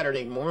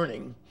Saturday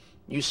morning,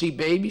 you see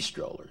baby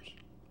strollers,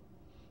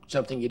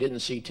 something you didn't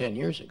see 10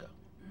 years ago.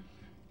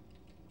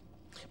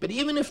 But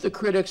even if the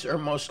critics are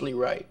mostly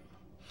right,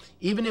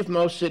 even if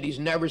most cities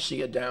never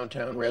see a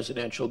downtown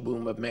residential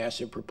boom of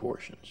massive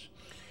proportions,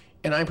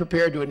 and I'm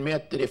prepared to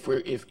admit that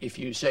if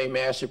you say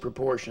massive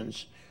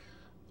proportions,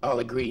 I'll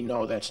agree,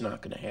 no, that's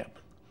not going to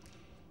happen.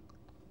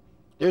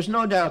 There's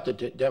no doubt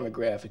that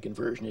demographic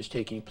inversion is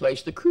taking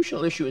place. The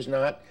crucial issue is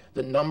not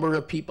the number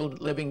of people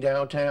living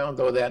downtown,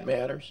 though that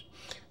matters.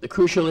 The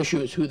crucial issue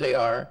is who they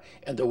are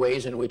and the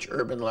ways in which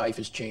urban life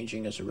is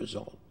changing as a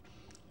result.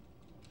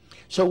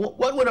 So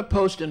what would a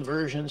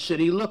post-inversion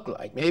city look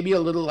like? Maybe a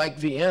little like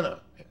Vienna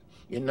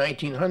in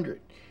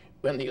 1900,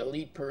 when the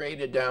elite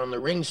paraded down the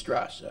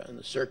Ringstrasse and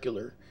the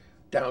circular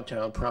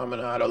downtown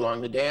promenade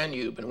along the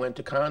Danube and went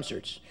to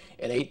concerts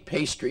and ate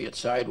pastry at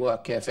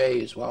sidewalk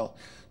cafes while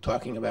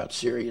talking about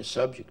serious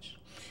subjects.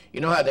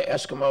 You know how the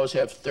Eskimos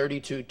have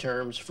 32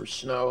 terms for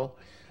snow?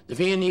 The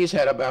Viennese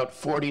had about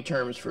 40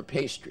 terms for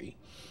pastry.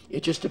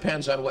 It just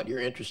depends on what you're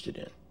interested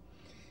in.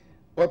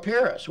 Or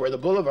Paris, where the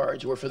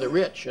boulevards were for the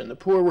rich and the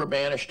poor were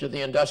banished to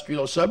the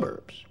industrial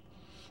suburbs.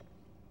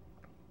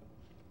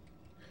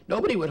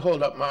 Nobody would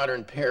hold up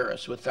modern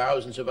Paris with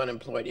thousands of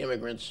unemployed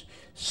immigrants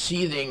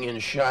seething in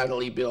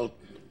shoddily built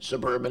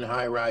suburban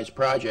high-rise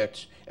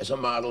projects as a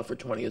model for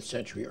 20th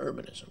century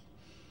urbanism.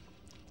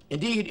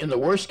 Indeed, in the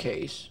worst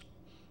case,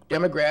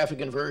 demographic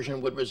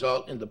inversion would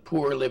result in the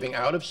poor living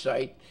out of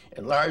sight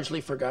and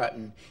largely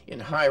forgotten in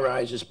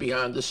high-rises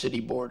beyond the city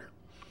border,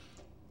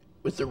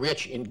 with the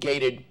rich in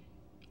gated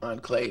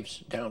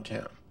enclaves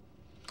downtown.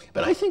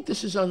 But I think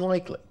this is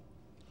unlikely.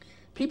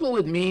 People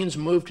with means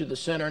move to the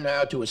center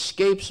now to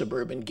escape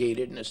suburban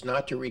gatedness,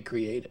 not to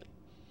recreate it.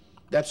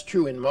 That's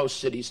true in most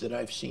cities that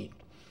I've seen.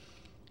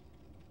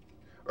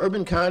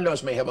 Urban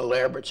condos may have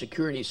elaborate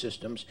security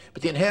systems,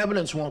 but the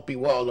inhabitants won't be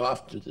walled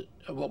off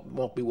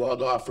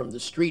from the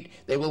street.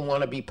 They will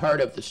want to be part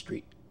of the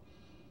street.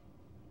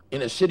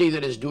 In a city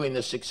that is doing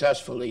this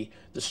successfully,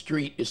 the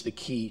street is the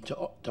key to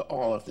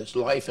all of this.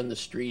 Life in the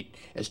street,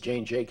 as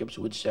Jane Jacobs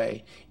would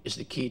say, is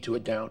the key to a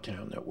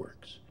downtown that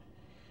works.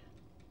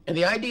 And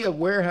the idea of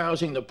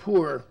warehousing the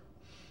poor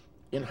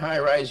in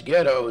high-rise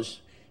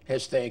ghettos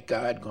has, thank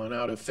God, gone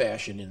out of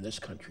fashion in this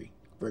country.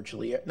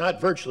 Not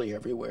virtually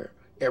everywhere,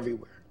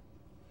 everywhere.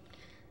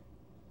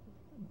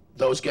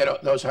 Those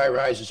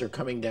high-rises are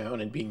coming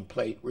down and being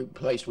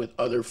replaced with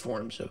other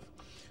forms of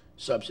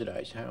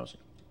subsidized housing.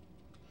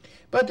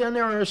 But then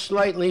there are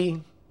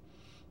slightly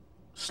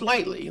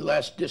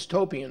less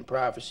dystopian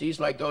prophecies,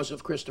 like those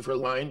of Christopher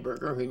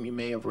Lineberger, whom you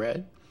may have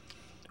read,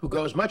 who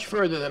goes much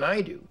further than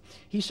I do.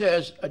 He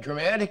says a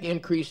dramatic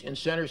increase in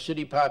center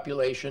city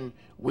population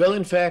will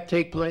in fact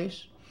take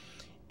place,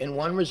 and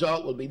one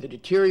result will be the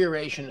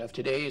deterioration of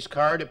today's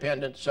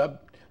car-dependent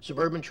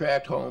suburban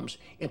tract homes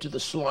into the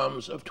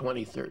slums of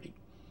 2030.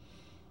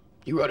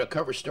 He wrote a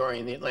cover story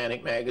in the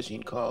Atlantic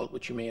magazine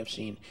which you may have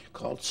seen,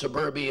 called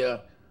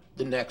Suburbia,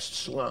 the Next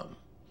Slum.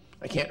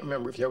 I can't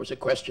remember if there was a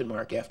question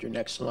mark after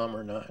next slum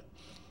or not.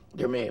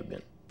 There may have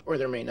been, or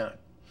there may not.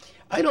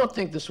 I don't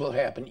think this will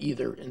happen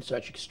either in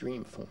such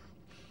extreme form.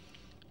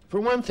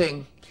 For one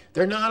thing,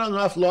 there are not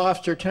enough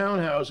lofts or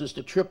townhouses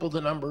to triple the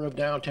number of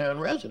downtown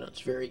residents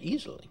very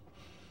easily.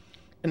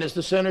 And as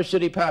the center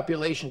city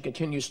population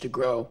continues to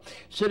grow,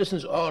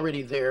 citizens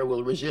already there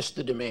will resist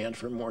the demand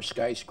for more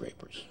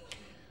skyscrapers.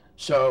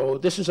 So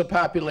this is a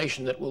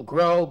population that will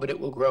grow, but it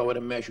will grow at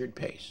a measured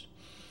pace.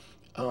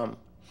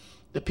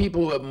 The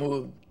people who have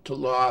moved to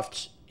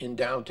lofts in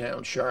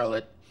downtown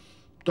Charlotte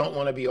don't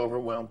want to be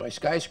overwhelmed by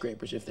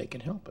skyscrapers if they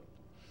can help it.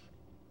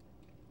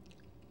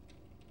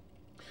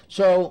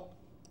 So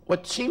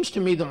what seems to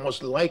me the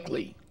most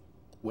likely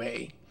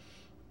way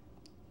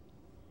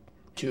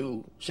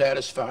to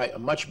satisfy a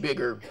much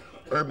bigger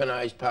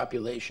urbanized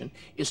population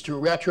is to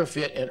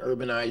retrofit and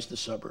urbanize the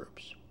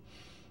suburbs,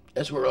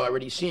 as we're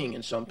already seeing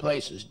in some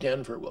places.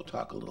 Denver, we'll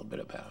talk a little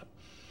bit about.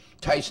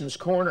 Tyson's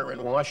Corner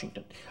in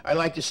Washington. I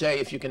like to say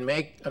if you can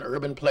make an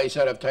urban place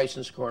out of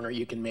Tyson's Corner,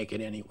 you can make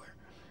it anywhere.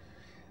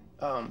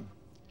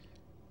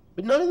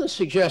 But none of this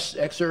suggests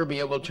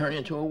exurbia will turn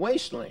into a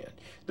wasteland.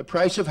 The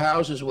price of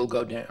houses will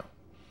go down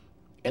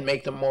and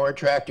make them more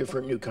attractive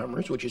for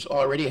newcomers, which is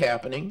already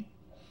happening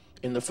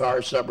in the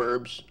far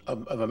suburbs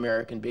of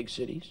American big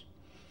cities.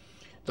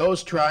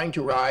 Those trying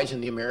to rise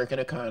in the American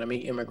economy,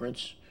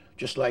 immigrants,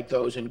 just like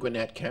those in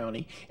Gwinnett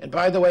County. And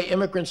by the way,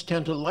 immigrants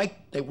tend to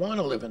they want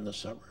to live in the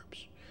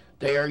suburbs.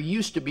 They are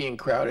used to being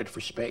crowded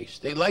for space.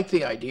 They like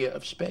the idea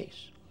of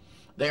space.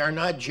 They are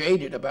not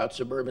jaded about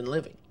suburban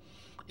living.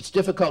 It's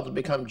difficult to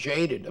become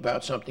jaded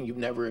about something you've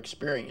never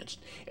experienced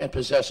and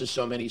possesses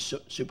so many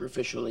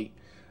superficially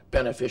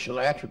beneficial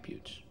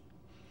attributes.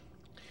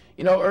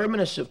 You know,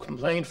 urbanists have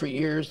complained for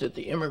years that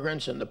the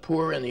immigrants and the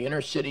poor in the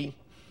inner city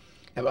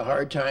have a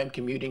hard time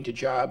commuting to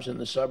jobs in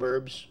the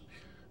suburbs,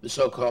 the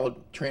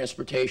so-called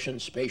transportation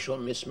spatial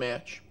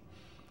mismatch.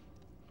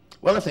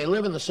 Well, if they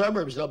live in the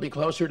suburbs, they'll be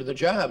closer to the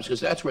jobs because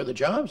that's where the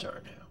jobs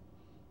are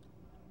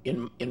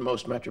now in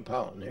most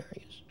metropolitan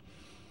areas.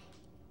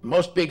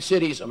 Most big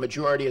cities, a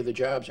majority of the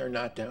jobs are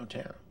not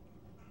downtown.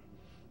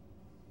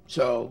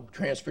 So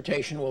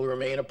transportation will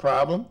remain a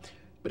problem,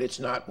 but it's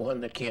not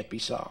one that can't be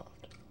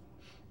solved.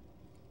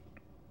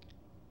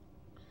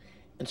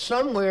 And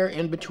somewhere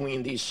in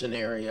between these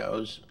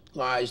scenarios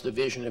lies the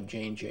vision of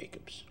Jane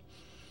Jacobs,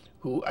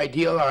 who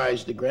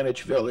idealized the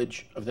Greenwich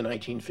Village of the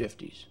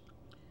 1950s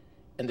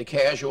and the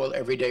casual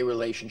everyday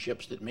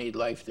relationships that made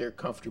life there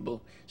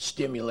comfortable,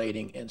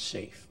 stimulating, and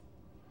safe.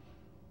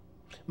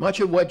 Much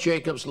of what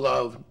Jacobs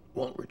loved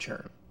won't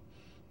return.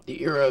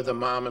 The era of the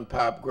mom and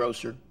pop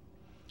grocer,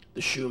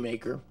 the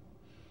shoemaker,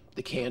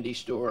 the candy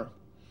store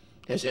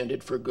has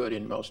ended for good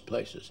in most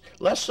places.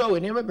 Less so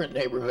in immigrant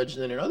neighborhoods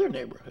than in other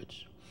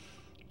neighborhoods.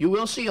 You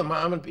will see a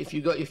mom, and if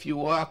you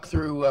walk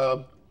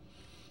through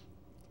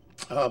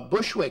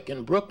Bushwick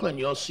in Brooklyn,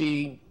 you'll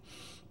see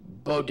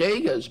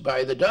bodegas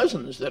by the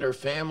dozens that are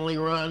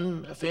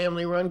family-run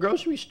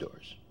grocery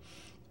stores.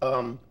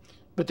 But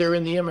they're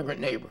in the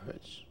immigrant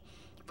neighborhoods.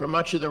 For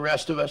much of the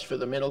rest of us, for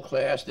the middle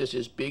class, this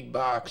is big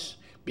box,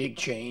 big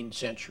chain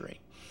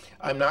century.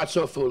 I'm not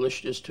so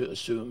foolish as to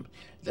assume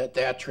that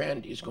that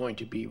trend is going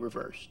to be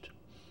reversed.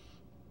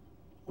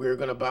 We're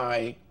going to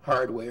buy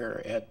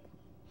hardware at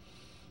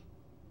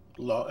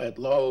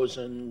Lowe's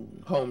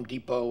and Home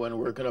Depot, and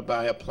we're going to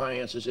buy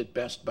appliances at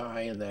Best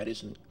Buy, and that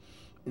isn't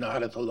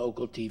not at the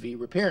local TV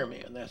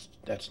repairman.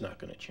 That's not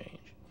going to change.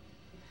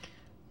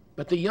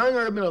 But the young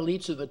urban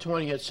elites of the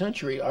 20th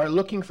century are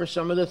looking for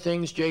some of the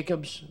things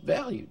Jacobs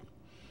valued,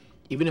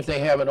 even if they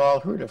haven't all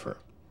heard of her.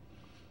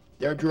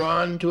 They're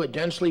drawn to a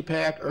densely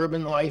packed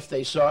urban life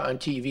they saw on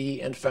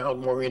TV and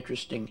found more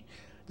interesting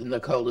than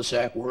the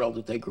cul-de-sac world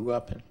that they grew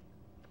up in.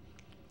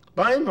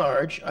 By and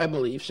large, I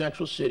believe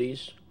central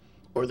cities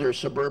or their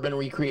suburban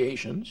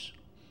recreations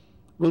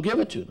will give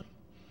it to them.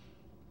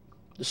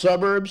 The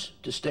suburbs,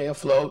 to stay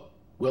afloat,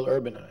 will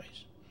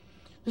urbanize.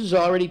 This is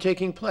already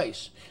taking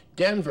place.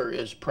 Denver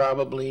is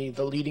probably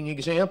the leading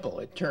example.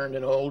 It turned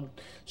an old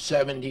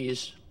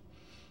 70s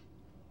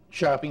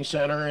shopping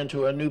center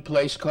into a new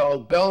place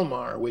called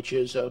Belmar, which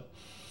is a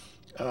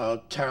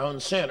town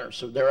center.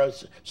 So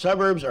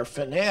suburbs are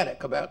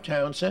fanatic about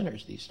town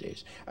centers these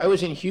days. I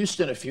was in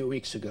Houston a few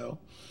weeks ago,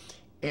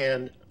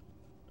 and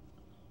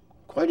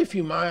quite a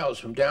few miles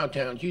from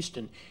downtown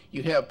Houston,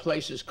 you have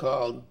places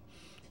called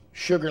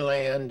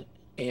Sugarland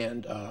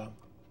and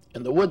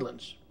the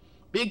Woodlands.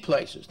 Big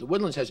places. The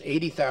Woodlands has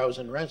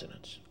 80,000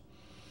 residents.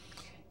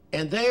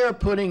 And they are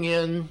putting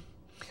in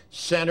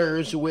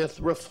centers with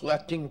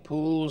reflecting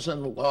pools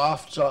and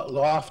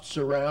lofts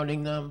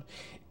surrounding them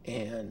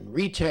and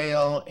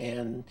retail,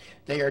 and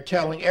they are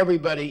telling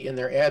everybody in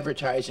their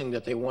advertising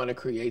that they want to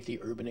create the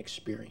urban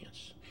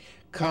experience.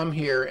 Come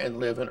here and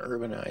live an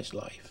urbanized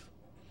life.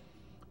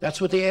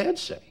 That's what the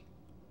ads say.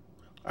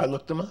 I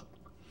looked them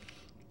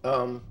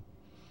up.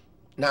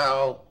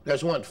 Now,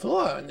 there's one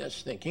flaw in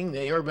this thinking. The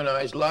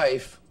urbanized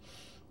life,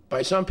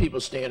 by some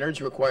people's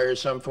standards,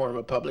 requires some form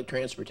of public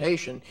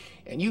transportation,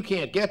 and you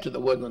can't get to the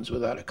Woodlands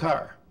without a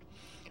car.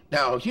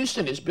 Now,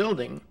 Houston is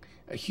building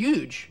a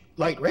huge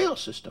light rail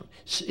system.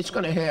 It's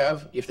going to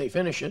have, if they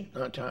finish it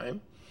on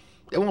time,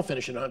 they won't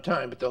finish it on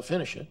time, but they'll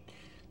finish it,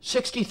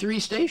 63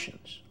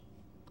 stations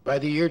by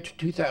the year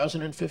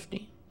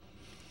 2015.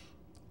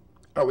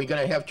 Are we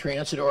going to have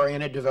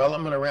transit-oriented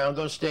development around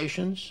those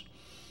stations?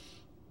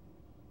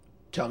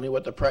 Tell me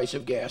what the price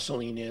of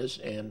gasoline is,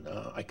 and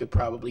I could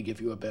probably give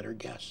you a better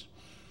guess.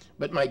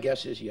 But my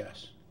guess is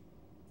yes.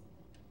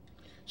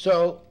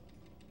 So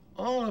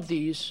all of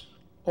these,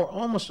 or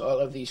almost all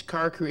of these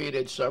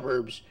car-created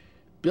suburbs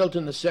built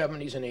in the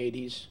 70s and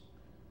 80s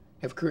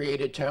have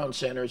created town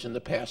centers in the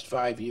past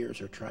 5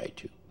 years, or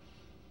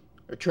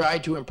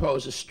tried to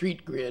impose a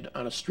street grid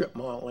on a strip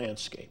mall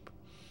landscape.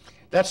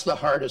 That's the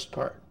hardest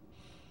part.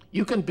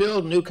 You can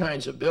build new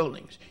kinds of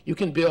buildings. You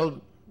can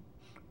build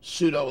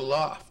pseudo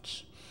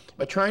lofts,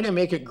 but trying to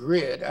make a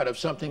grid out of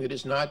something that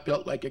is not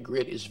built like a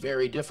grid is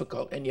very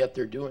difficult, and yet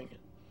they're doing it.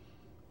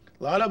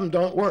 A lot of them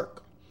don't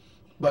work,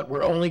 but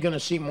we're only going to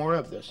see more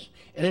of this.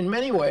 And in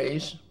many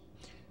ways,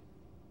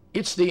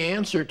 it's the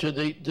answer to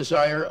the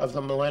desire of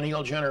the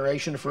millennial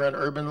generation for an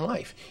urban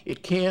life.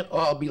 It can't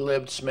all be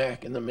lived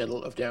smack in the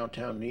middle of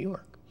downtown New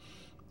York.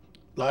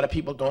 A lot of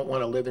people don't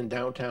want to live in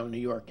downtown New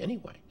York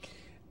anyway,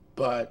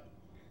 but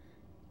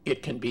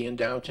it can be in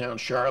downtown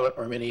Charlotte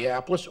or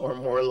Minneapolis, or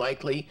more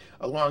likely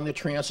along the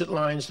transit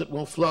lines that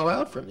will flow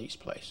out from these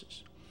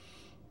places.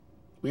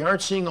 We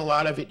aren't seeing a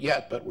lot of it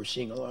yet, but we're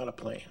seeing a lot of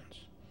plans.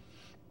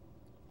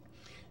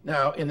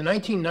 Now, in the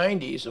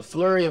 1990s, a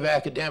flurry of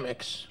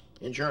academics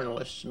and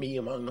journalists, me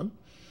among them,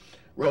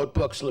 wrote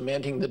books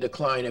lamenting the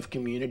decline of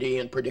community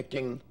and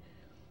predicting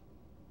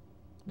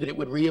that it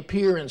would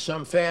reappear in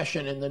some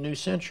fashion in the new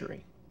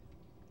century.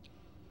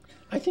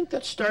 I think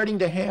that's starting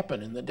to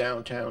happen in the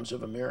downtowns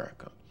of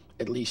America,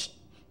 at least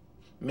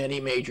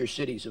many major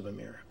cities of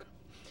America,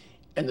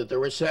 and that the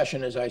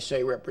recession, as I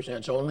say,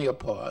 represents only a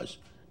pause,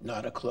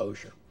 not a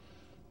closure.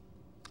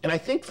 And I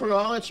think for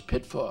all its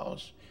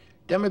pitfalls,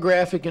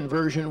 demographic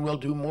inversion will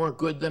do more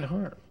good than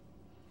harm.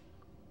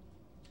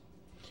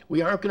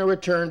 We aren't going to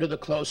return to the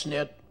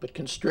close-knit but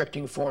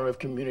constricting form of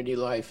community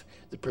life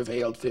that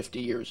prevailed 50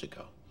 years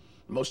ago.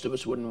 Most of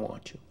us wouldn't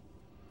want to.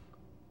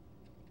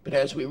 But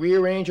as we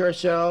rearrange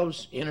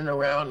ourselves in and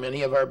around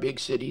many of our big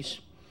cities,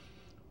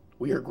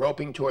 we are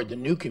groping toward the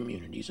new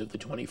communities of the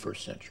 21st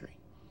century.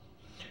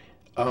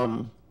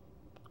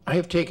 I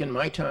have taken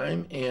my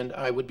time, and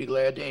I would be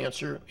glad to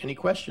answer any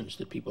questions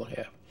that people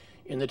have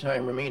in the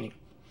time remaining.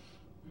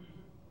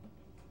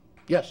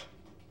 Yes?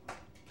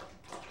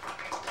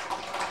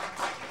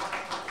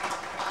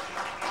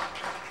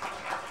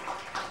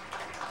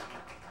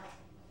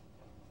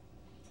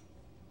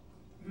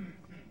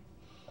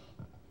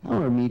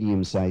 How are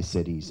medium-sized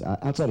cities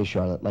outside of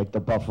Charlotte, like the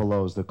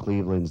Buffaloes, the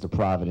Clevelands, the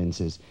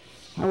Providences,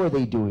 how are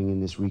they doing in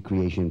this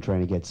recreation,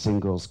 trying to get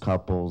singles,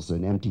 couples,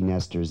 and empty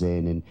nesters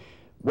in? And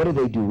what do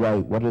they do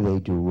right? What do they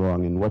do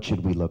wrong? And what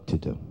should we look to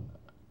do?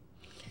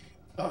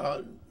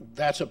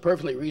 That's a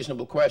perfectly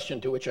reasonable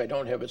question to which I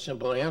don't have a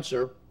simple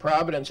answer.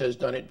 Providence has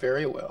done it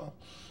very well.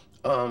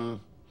 In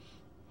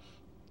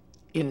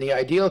the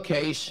ideal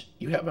case,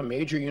 you have a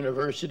major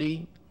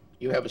university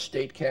You have a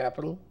state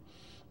capital.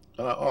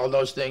 All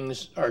those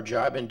things are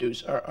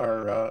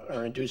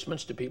are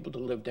inducements to people to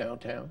live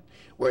downtown,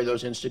 where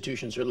those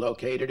institutions are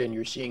located, and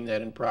you're seeing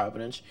that in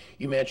Providence.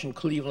 You mentioned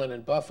Cleveland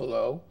and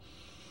Buffalo.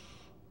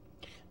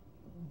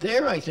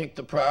 There, I think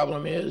the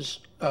problem is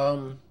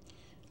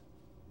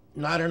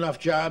not enough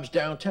jobs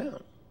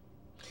downtown.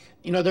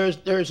 You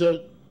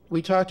know,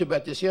 we talked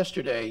about this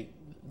yesterday.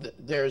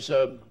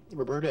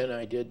 Roberta and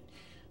I did.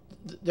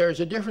 There's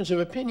a difference of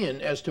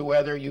opinion as to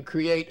whether you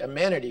create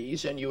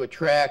amenities and you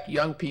attract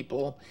young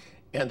people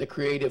and the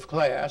creative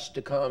class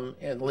to come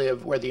and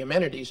live where the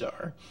amenities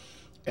are.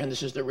 And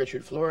this is the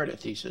Richard Florida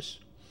thesis.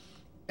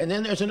 And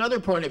then there's another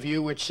point of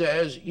view which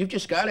says you've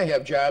just got to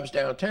have jobs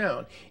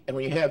downtown. And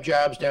when you have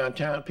jobs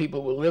downtown,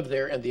 people will live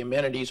there and the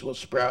amenities will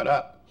sprout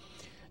up.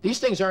 These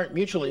things aren't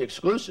mutually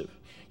exclusive.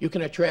 You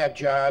can attract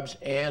jobs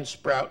and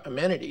sprout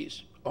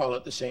amenities all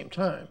at the same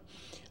time.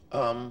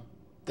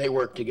 They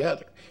work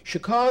together.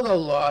 Chicago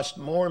lost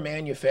more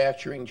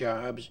manufacturing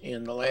jobs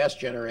in the last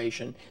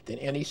generation than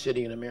any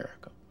city in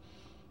America,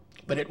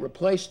 but it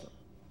replaced them.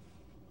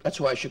 That's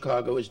why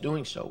Chicago is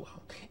doing so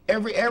well.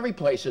 Every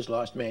place has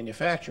lost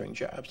manufacturing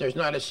jobs. There's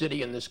not a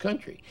city in this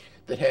country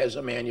that has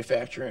a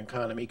manufacturing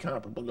economy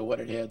comparable to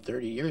what it had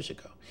 30 years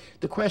ago.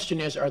 The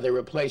question is, are they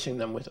replacing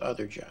them with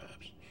other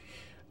jobs?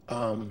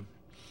 A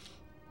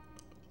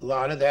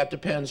lot of that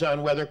depends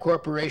on whether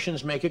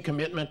corporations make a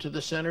commitment to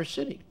the center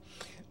city.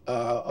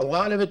 A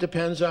lot of it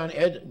depends on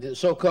the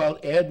so-called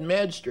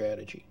ed-med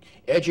strategy,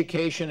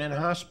 education and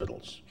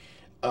hospitals.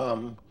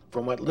 From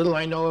what little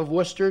I know of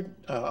Worcester,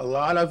 a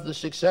lot of the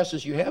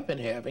successes you have been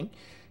having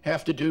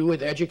have to do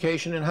with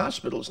education and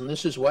hospitals, and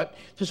this is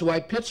why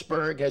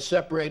Pittsburgh has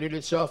separated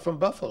itself from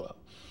Buffalo.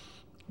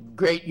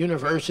 Great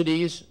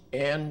universities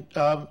and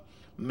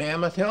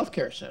mammoth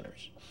healthcare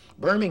centers.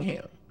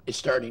 Birmingham is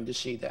starting to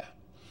see that.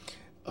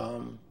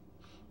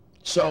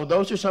 So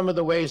those are some of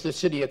the ways the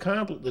cities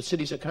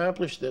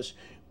accomplish this.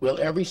 Will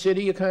every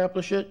city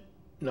accomplish it?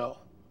 No,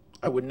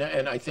 I would not.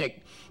 And I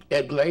think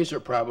Ed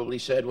Glazer probably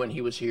said when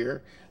he was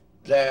here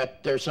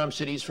that there are some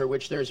cities for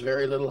which there's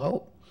very little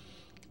hope,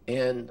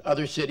 and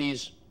other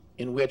cities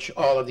in which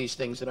all of these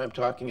things that I'm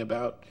talking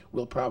about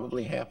will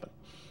probably happen.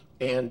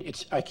 And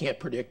I can't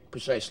predict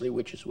precisely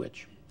which is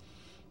which.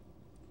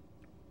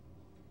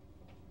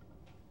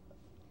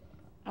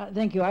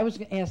 Thank you. I was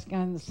going to ask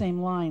on the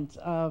same lines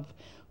of,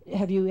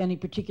 have you any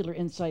particular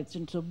insights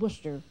into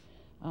Worcester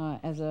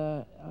as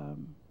a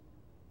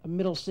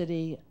middle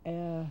city,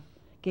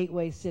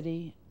 gateway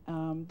city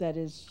that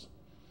is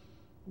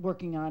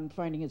working on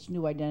finding its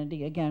new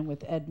identity, again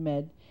with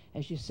ed-med,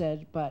 as you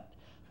said, but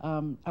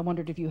I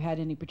wondered if you had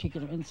any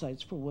particular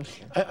insights for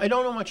Worcester. I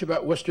don't know much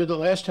about Worcester. The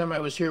last time I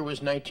was here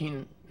was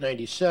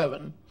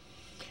 1997.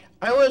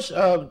 I was,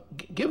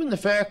 given the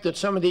fact that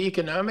some of the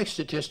economic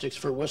statistics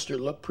for Worcester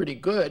look pretty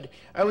good,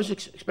 I was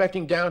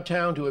expecting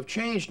downtown to have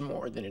changed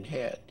more than it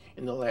had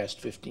in the last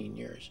 15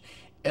 years.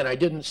 And I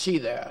didn't see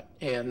that.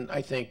 And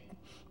I think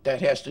that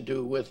has to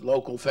do with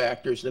local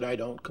factors that I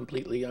don't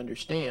completely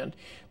understand.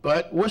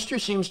 But Worcester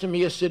seems to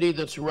me a city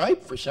that's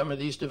ripe for some of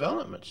these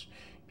developments.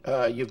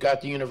 You've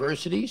got the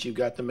universities, you've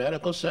got the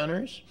medical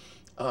centers.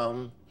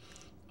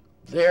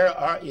 If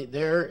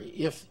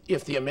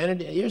the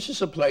amenities, this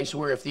is a place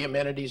where if the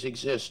amenities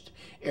exist,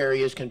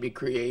 areas can be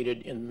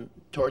created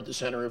toward the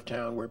center of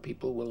town where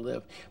people will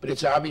live. But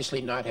it's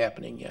obviously not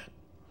happening yet.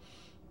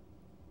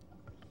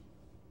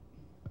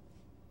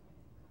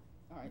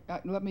 All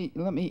right, let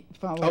me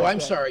follow. Oh, I'm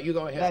sorry. You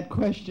go ahead. That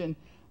question.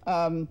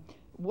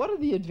 What are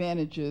the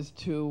advantages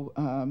to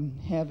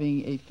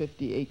having a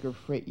 50-acre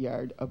freight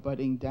yard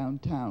abutting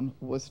downtown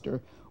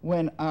Worcester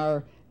when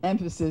our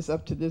emphasis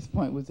up to this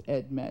point was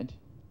ed-med?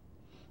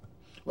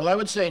 Well, I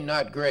would say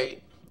not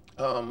great.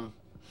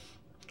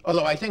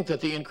 Although I think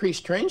that the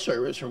increased train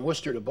service from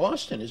Worcester to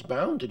Boston is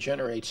bound to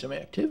generate some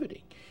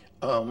activity,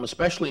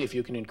 especially if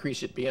you can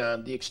increase it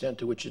beyond the extent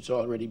to which it's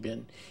already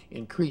been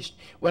increased.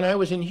 When I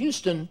was in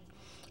Houston,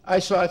 I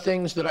saw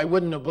things that I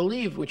wouldn't have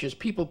believed, which is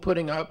people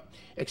putting up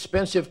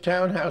expensive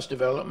townhouse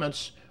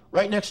developments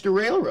right next to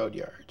railroad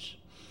yards.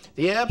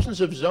 The absence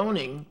of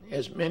zoning,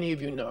 as many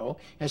of you know,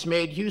 has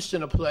made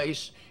Houston a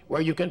place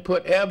where you can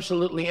put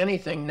absolutely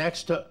anything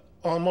next to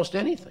almost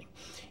anything.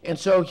 And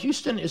so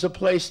Houston is a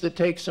place that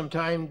takes some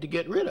time to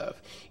get rid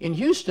of. In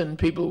Houston,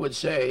 people would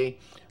say,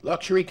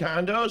 luxury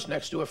condos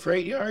next to a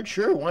freight yard?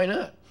 Sure, why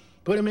not?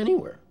 Put them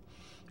anywhere.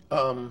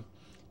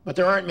 But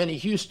there aren't many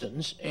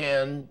Houstons,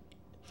 and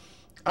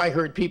I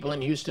heard people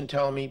in Houston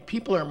tell me,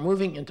 people are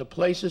moving into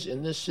places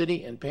in this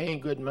city and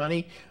paying good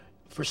money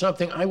for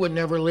something I would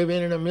never live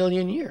in a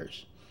million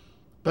years.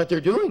 But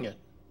they're doing it.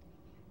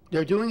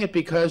 They're doing it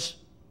because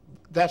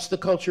that's the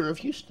culture of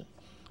Houston.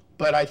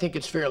 But I think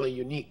it's fairly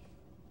unique.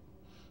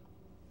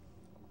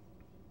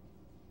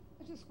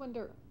 I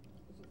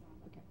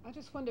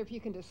just wonder if you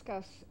can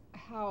discuss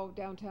how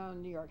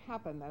downtown New York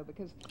happened, though,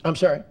 because... I'm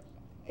sorry?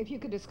 If you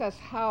could discuss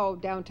how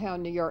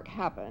downtown New York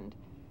happened,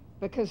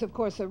 because, of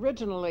course,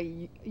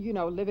 originally, you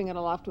know, living in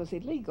a loft was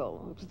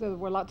illegal. There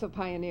were lots of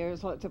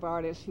pioneers, lots of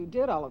artists who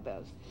did all of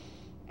this.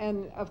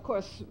 And of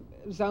course,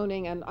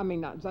 zoning, and I mean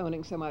not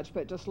zoning so much,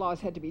 but just laws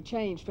had to be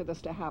changed for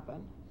this to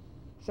happen.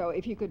 So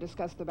if you could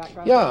discuss the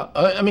background. Yeah,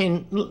 I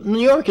mean,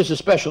 New York is a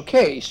special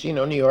case. You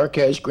know, New York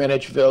has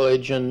Greenwich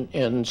Village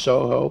and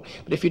Soho.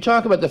 But if you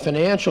talk about the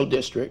financial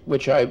district,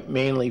 which I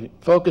mainly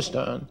focused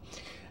on,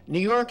 New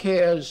York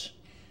has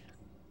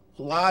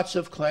lots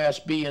of Class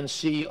B and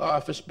C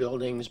office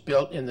buildings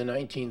built in the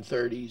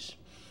 1930s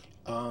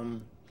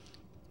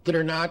that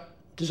are not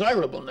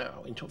desirable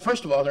now.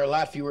 First of all, there are a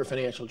lot fewer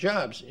financial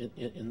jobs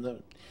in the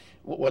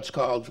what's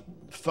called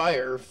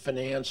FIRE,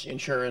 finance,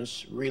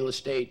 insurance, real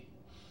estate,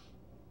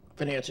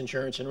 finance,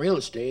 insurance, and real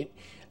estate,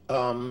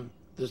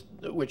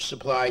 which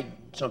supplied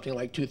something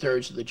like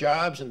 2/3 of the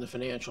jobs in the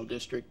financial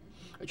district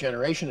a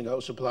generation ago,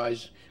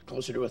 supplies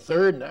closer to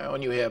 1/3 now,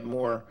 and you have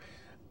more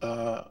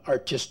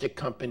artistic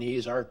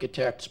companies,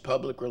 architects,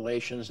 public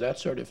relations, that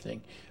sort of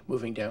thing,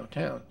 moving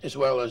downtown, as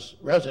well as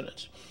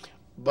residents.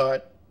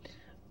 But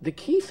the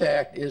key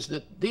fact is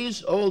that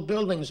these old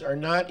buildings are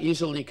not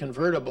easily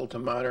convertible to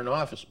modern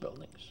office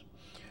buildings.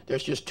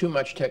 There's just too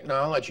much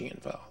technology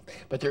involved,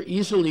 but they're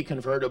easily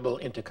convertible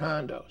into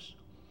condos.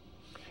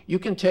 You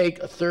can take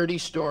a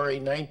 30-story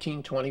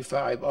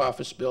 1925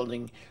 office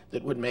building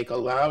that would make a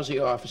lousy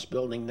office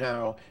building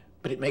now,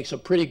 but it makes a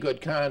pretty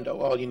good condo.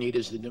 All you need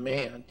is the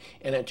demand.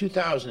 And in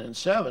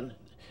 2007,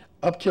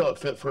 up till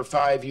for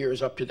 5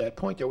 years up to that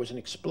point, there was an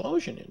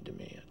explosion in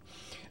demand.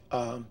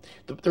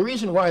 The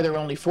reason why there are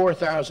only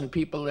 4,000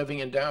 people living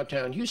in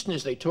downtown Houston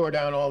is they tore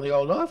down all the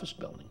old office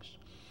buildings.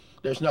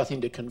 There's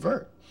nothing to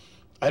convert.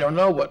 I don't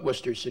know what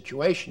Worcester's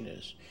situation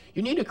is.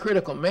 You need a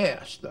critical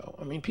mass, though.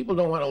 I mean, people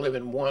don't want to live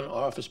in one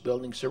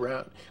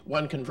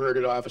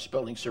converted office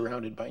building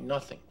surrounded by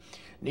nothing.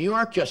 New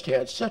York just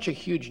had such a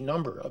huge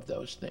number of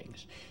those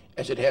things,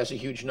 as it has a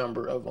huge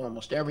number of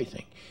almost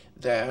everything,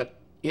 that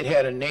it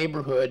had a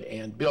neighborhood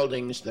and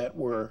buildings that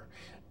were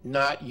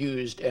not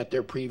used at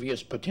their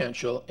previous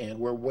potential and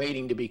were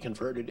waiting to be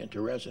converted into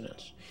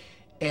residence.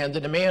 And the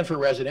demand for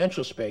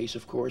residential space,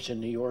 of course, in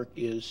New York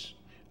is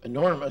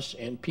enormous,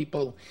 and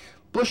people,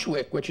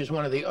 Bushwick, which is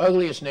one of the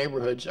ugliest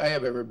neighborhoods I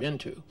have ever been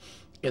to,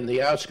 in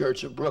the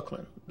outskirts of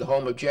Brooklyn, the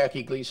home of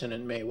Jackie Gleason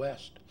and Mae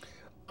West,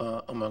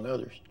 among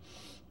others.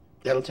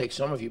 That'll take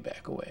some of you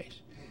back a ways.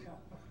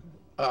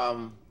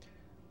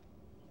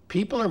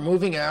 People are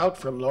moving out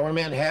from Lower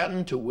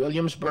Manhattan to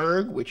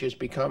Williamsburg, which has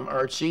become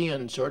artsy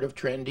and sort of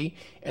trendy,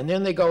 and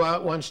then they go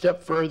out one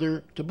step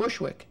further to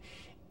Bushwick,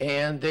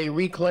 and they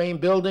reclaim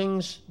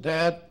buildings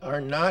that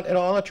are not at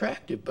all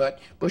attractive. But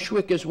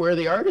Bushwick is where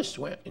the artists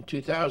went in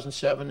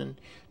 2007 and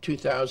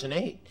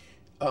 2008.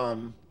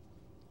 And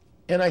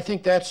I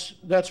think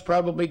that's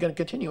probably going to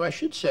continue. I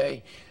should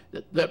say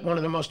that one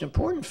of the most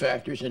important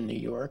factors in New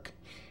York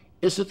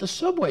is that the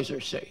subways are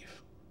safe.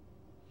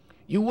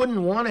 You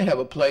wouldn't want to have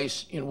a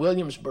place in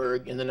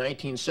Williamsburg in the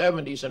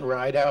 1970s and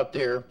ride out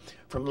there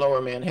from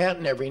Lower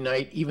Manhattan every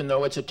night, even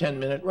though it's a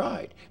 10-minute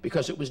ride,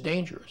 because it was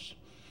dangerous.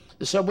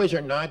 The subways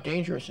are not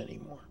dangerous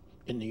anymore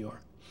in New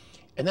York.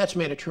 And that's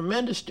made a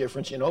tremendous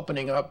difference in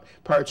opening up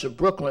parts of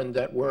Brooklyn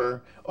that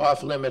were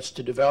off limits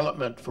to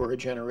development for a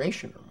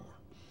generation or more.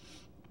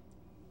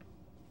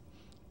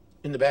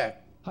 In the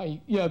back. Hi.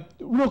 Yeah,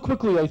 real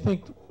quickly, I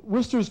think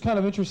Worcester is kind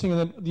of interesting in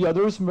that, yeah,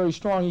 there are some very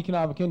strong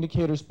economic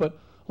indicators, but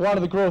a lot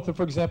of the growth, and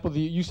for example,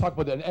 you talk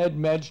about an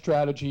ed-med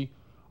strategy.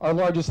 Our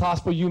largest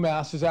hospital,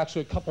 UMass, is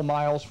actually a couple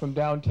miles from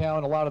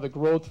downtown. A lot of the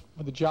growth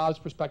from the jobs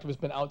perspective has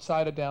been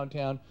outside of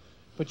downtown.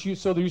 But you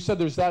said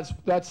there's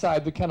that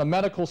side. The kind of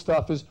medical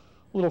stuff is a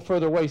little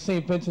further away.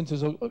 St. Vincent's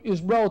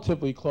is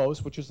relatively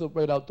close, which is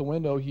right out the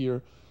window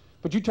here.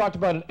 But you talked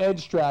about an ed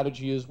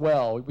strategy as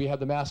well. We have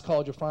the Mass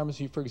College of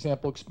Pharmacy, for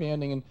example,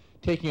 expanding and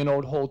taking an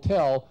old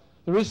hotel.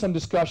 There is some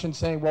discussion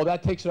saying, well,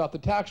 that takes it off the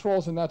tax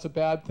rolls, and that's a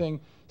bad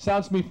thing.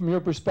 Sounds to me from your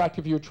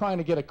perspective, you're trying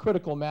to get a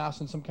critical mass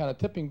and some kind of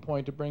tipping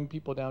point to bring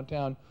people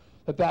downtown,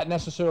 that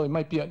necessarily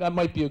might be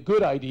a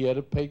good idea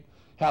to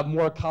have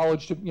more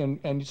college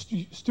and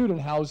student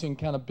housing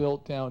kind of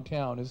built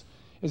downtown.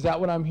 Is that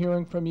what I'm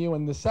hearing from you?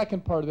 And the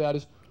second part of that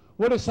is,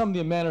 what are some of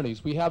the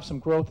amenities? We have some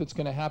growth that's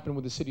going to happen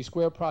with the City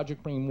Square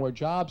project, bringing more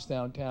jobs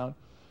downtown.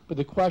 But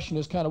the question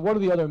is kind of, what are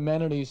the other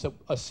amenities that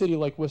a city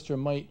like Worcester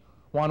might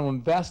want to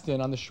invest in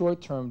on the short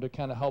term to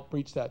kind of help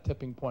reach that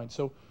tipping point?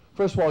 So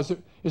first of all,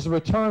 is the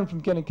return from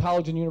getting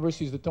college and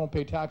universities that don't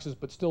pay taxes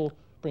but still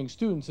bring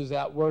students, is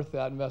that worth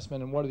that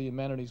investment? And what are the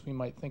amenities we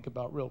might think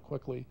about real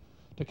quickly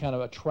to kind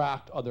of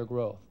attract other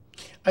growth?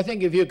 I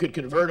think if you could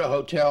convert a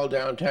hotel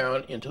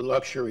downtown into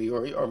luxury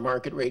or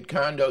market rate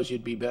condos,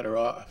 you'd be better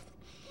off.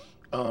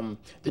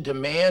 The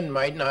demand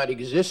might not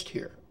exist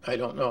here. I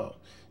don't know.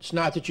 It's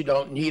not that you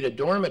don't need a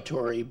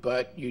dormitory,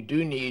 but you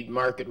do need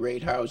market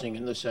rate housing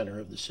in the center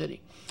of the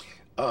city.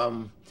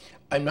 I'm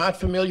not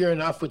familiar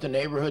enough with the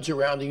neighborhoods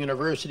around the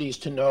universities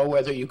to know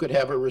whether you could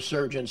have a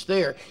resurgence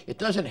there. It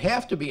doesn't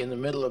have to be in the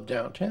middle of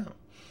downtown.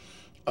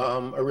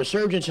 A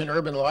resurgence in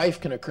urban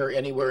life can occur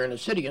anywhere in a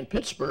city. In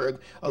Pittsburgh,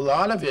 a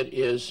lot of it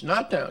is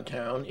not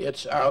downtown.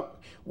 It's out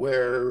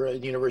where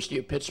the University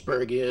of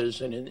Pittsburgh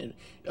is, and in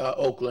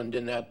Oakland,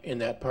 in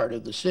that part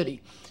of the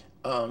city.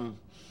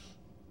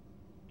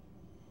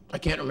 I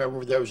can't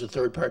remember if there was a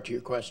third part to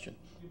your question.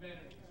 The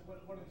amenities.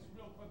 What is,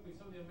 real quickly,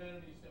 some of the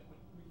amenities that we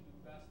can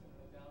invest in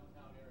a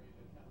downtown area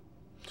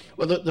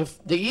that have. Well,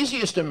 the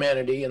easiest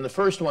amenity, and the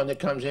first one that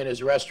comes in,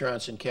 is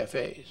restaurants and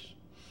cafes.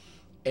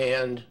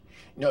 And,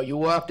 you know, you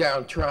walk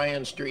down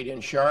Tryon Street in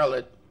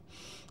Charlotte,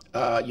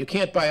 you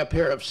can't buy a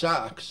pair of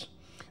socks,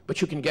 but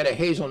you can get a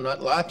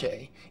hazelnut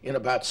latte in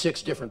about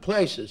 6 different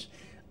places.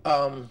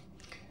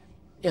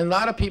 And a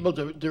lot of people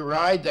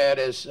deride that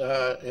as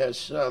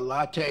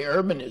latte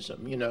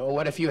urbanism. You know,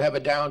 what if you have a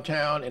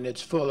downtown and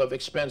it's full of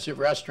expensive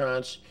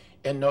restaurants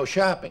and no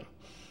shopping?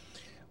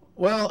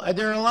 Well,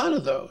 there are a lot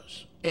of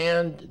those.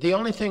 And the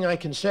only thing I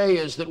can say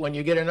is that when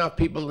you get enough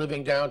people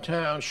living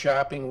downtown,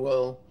 shopping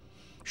will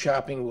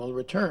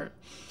return.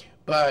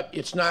 But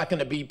it's not going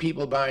to be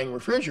people buying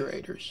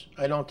refrigerators.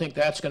 I don't think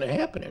that's going to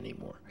happen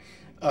anymore.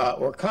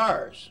 Or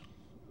cars.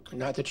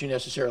 Not that you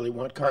necessarily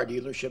want car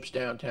dealerships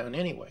downtown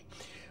anyway.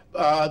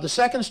 The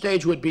second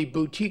stage would be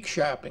boutique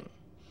shopping.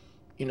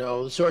 You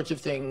know, the sorts of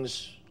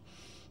things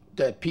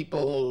that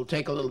people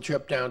take a little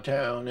trip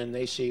downtown and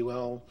they see,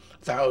 well,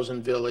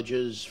 1,000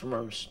 villages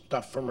from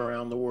stuff from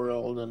around the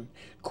world and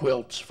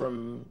quilts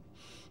from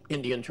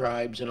Indian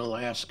tribes in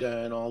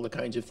Alaska and all the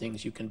kinds of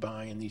things you can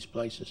buy in these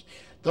places.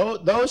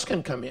 Those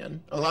can come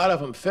in. A lot of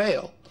them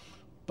fail,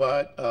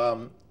 but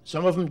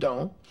some of them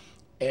don't,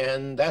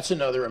 and that's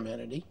another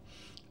amenity.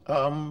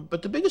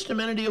 But the biggest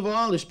amenity of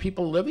all is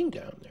people living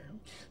down there.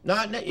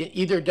 Not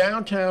either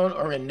downtown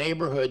or in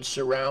neighborhoods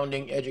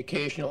surrounding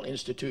educational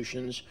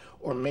institutions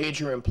or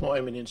major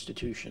employment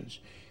institutions.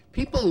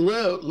 People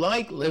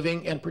like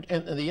living, and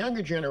the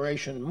younger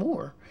generation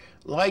more,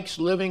 likes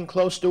living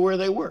close to where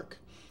they work.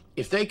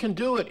 If they can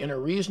do it in a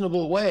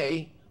reasonable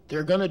way,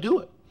 they're going to do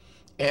it.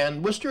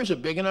 And Worcester is a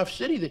big enough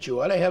city that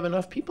you ought to have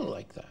enough people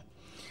like that.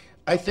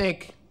 I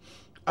think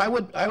I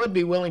would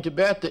be willing to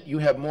bet that you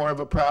have more of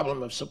a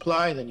problem of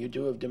supply than you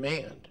do of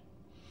demand,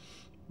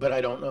 but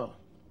I don't know.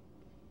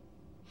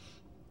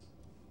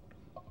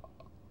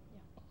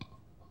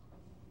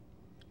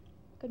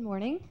 Good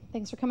morning.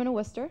 Thanks for coming to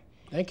Worcester.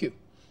 Thank you.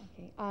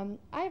 Okay.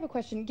 I have a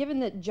question.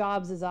 Given that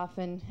jobs is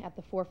often at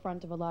the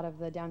forefront of a lot of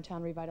the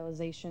downtown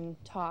revitalization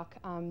talk,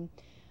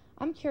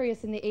 I'm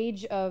curious, in the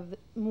age of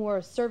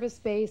more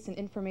service-based and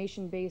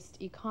information-based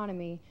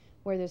economy,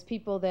 where there's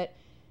people that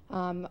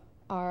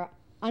are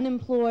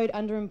unemployed,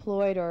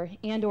 underemployed,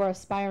 or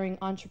aspiring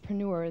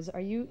entrepreneurs, are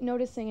you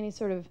noticing any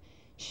sort of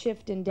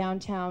shift in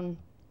downtown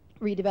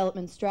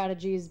redevelopment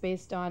strategies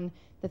based on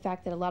the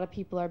fact that a lot of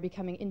people are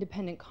becoming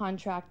independent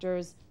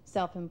contractors,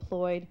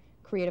 self-employed,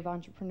 creative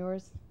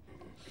entrepreneurs?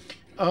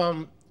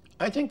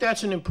 I think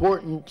that's an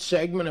important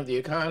segment of the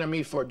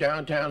economy for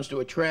downtowns to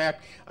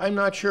attract. I'm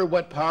not sure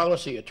what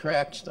policy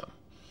attracts them.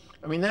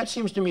 I mean, that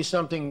seems to me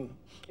something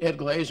Ed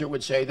Glazer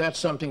would say, that's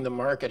something the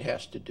market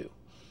has to do.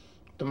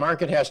 The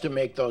market has to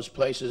make those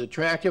places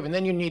attractive, and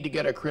then you need to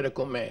get a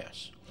critical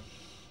mass.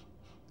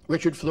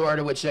 Richard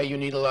Florida would say you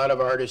need a lot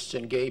of artists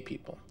and gay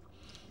people.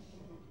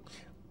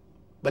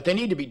 But they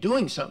need to be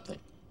doing something.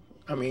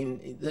 I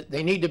mean,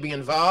 they need to be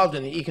involved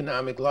in the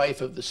economic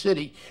life of the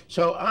city.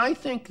 So I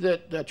think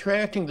that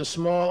attracting the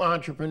small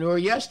entrepreneur,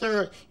 yes,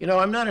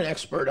 I'm not an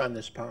expert on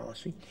this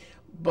policy,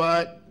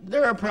 but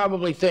there are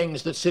probably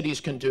things that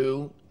cities can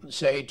do,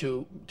 say,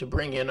 to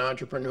bring in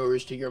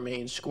entrepreneurs to your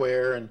main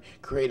square and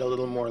create a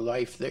little more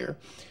life there.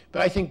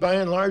 But I think by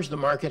and large, the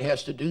market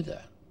has to do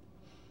that.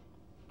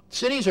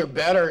 Cities are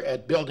better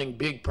at building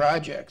big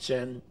projects,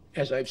 and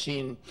as I've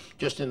seen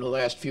just in the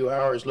last few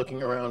hours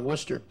looking around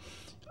Worcester,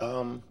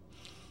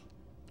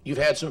 you've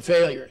had some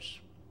failures,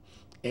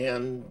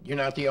 and you're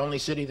not the only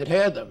city that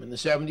had them. In the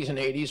 70s and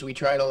 80s, we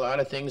tried a lot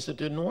of things that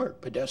didn't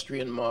work.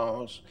 Pedestrian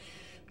malls,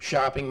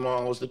 shopping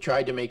malls that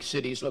tried to make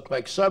cities look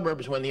like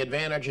suburbs, when the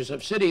advantages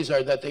of cities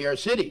are that they are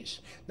cities,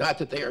 not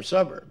that they are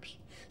suburbs.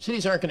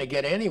 Cities aren't going to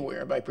get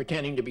anywhere by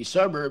pretending to be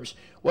suburbs.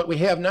 What we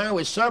have now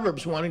is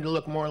suburbs wanting to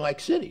look more like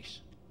cities.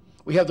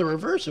 We have the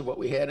reverse of what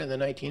we had in the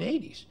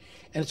 1980s.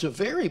 And it's a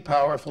very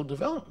powerful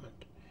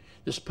development.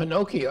 This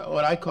Pinocchio,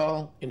 what I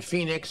call in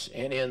Phoenix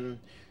and in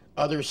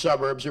other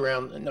suburbs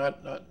around,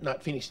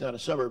 not Phoenix, not a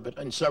suburb, but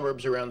in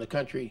suburbs around the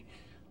country,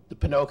 the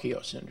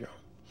Pinocchio syndrome.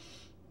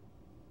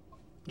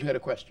 You had a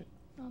question?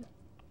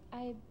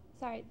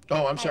 Sorry.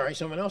 Oh, I'm sorry.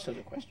 Someone else has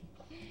a question.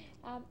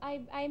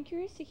 I am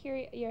curious to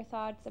hear your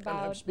thoughts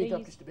about. Speak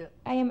up just a bit.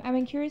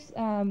 I'm curious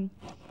to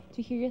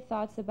hear your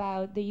thoughts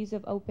about the use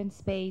of open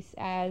space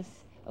as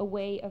a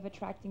way of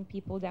attracting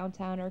people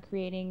downtown, or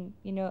creating,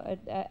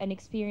 an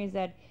experience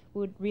that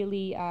would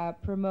really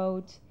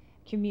promote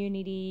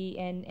community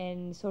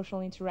and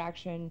social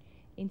interaction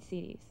in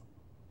cities.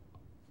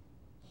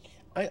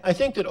 I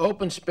think that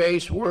open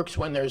space works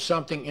when there's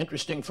something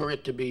interesting for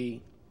it to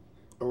be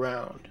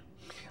around.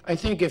 I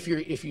think if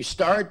you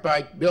start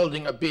by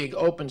building a big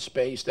open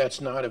space, that's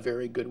not a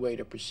very good way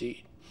to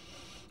proceed.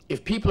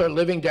 If people are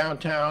living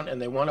downtown and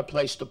they want a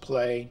place to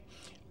play,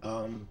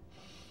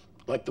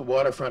 like the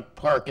waterfront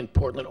park in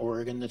Portland,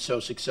 Oregon, that's so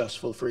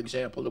successful, for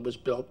example, that was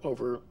built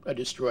over a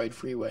destroyed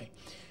freeway.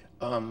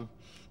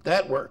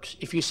 that works.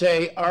 If you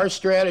say our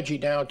strategy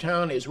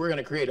downtown is we're going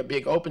to create a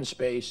big open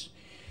space,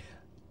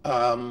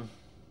 you're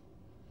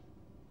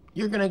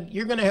going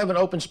to have an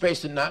open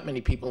space that not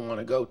many people want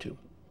to go to.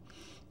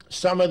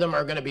 Some of them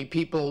are going to be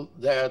people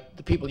that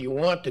the people you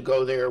want to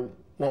go there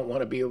won't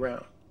want to be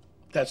around.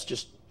 That's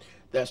just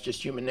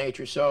human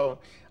nature. So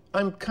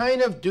I'm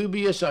kind of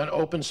dubious on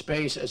open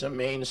space as a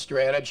main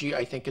strategy.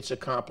 I think it's a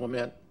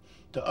complement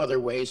to other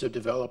ways of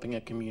developing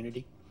a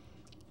community.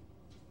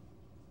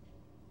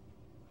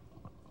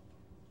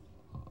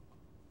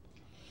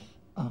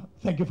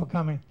 Thank you for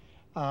coming.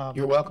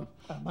 You're welcome.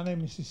 My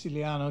name is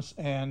Sicilianos,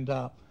 and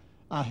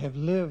I have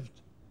lived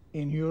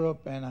in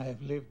Europe, and I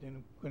have lived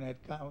in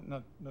Gwinnett County.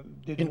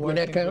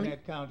 Gwinnett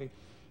County,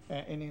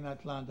 and in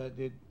Atlanta. I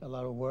did a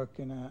lot of work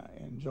in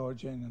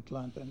Georgia and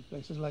Atlanta and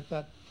places like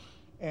that.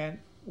 And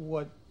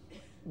what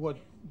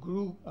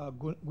grew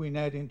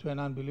Gwinnett into an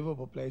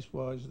unbelievable place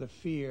was the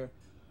fear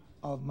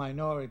of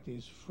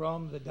minorities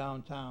from the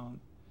downtown.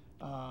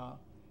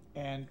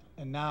 And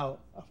now,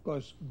 of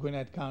course,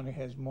 Gwinnett County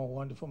has more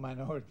wonderful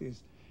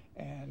minorities,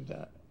 and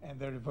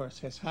the reverse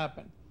has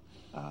happened.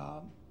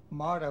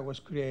 MARTA was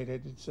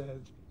created.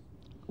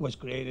 Was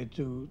created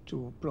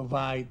to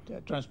provide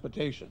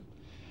transportation.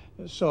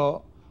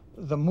 So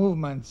the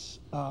movements,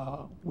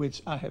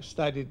 which I have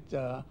studied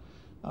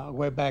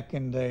way back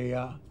in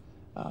the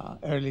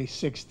early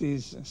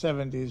 '60s and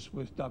 '70s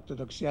with Dr.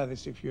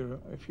 Doxiadis, if you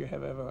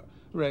have ever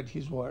read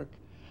his work,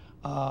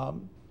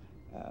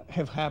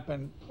 have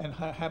happened and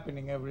are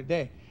happening every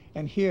day.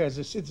 And here, as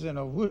a citizen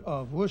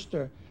of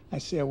Worcester, I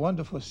see a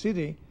wonderful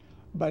city,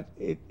 but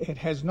it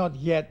has not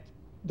yet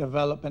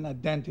developed an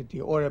identity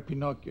or a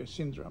Pinocchio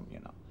syndrome, you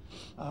know.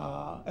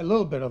 A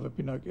little bit of a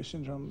Pinocchio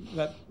syndrome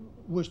that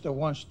Worcester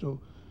wants to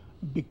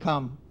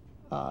become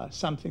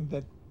something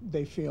that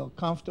they feel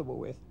comfortable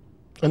with.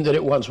 And that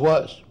it once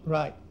was.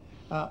 Right.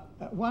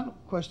 One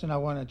question I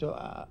wanted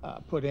to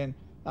put in,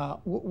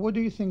 what do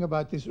you think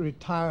about these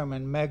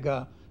retirement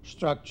mega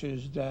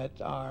structures that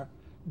are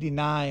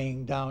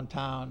denying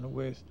downtown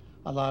with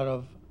a lot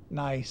of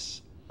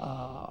nice,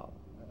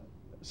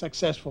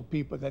 successful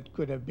people that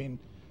could have been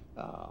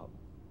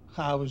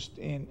housed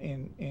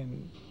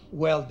in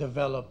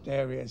well-developed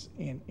areas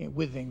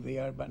within the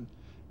urban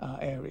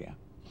area?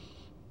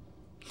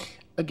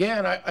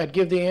 Again, I'd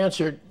give the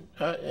answer,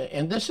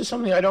 and this is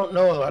something I don't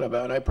know a lot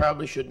about. I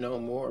probably should know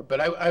more, but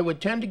I would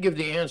tend to give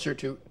the answer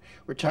to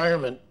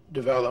retirement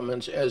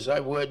developments as I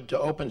would to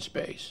open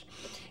space,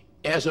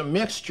 as a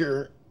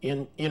mixture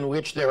in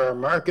which there are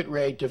market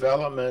rate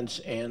developments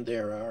and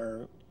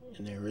there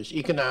is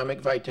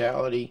economic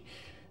vitality.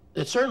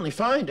 It's certainly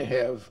fine to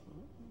have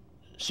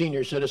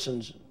senior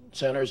citizens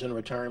centers and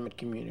retirement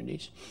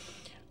communities.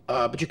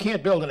 But you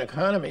can't build an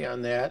economy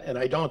on that, and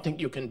I don't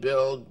think you can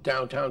build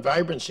downtown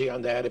vibrancy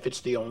on that if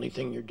it's the only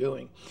thing you're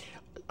doing.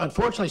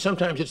 Unfortunately,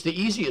 sometimes it's the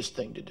easiest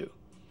thing to do.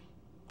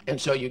 And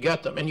so you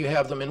get them, and you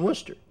have them in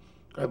Worcester,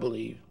 I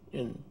believe.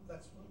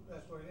 That's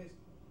what it is.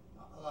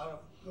 A lot of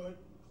good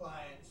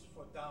clients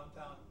for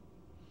downtown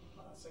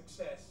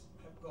success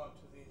have gone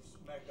to these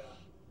mega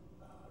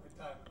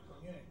retirement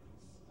communities.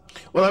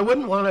 Well, I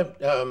wouldn't want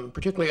to,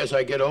 particularly as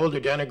I get older,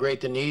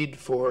 denigrate the need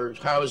for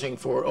housing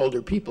for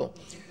older people.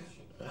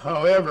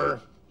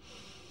 However,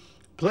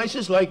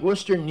 places like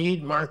Worcester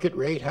need market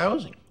rate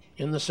housing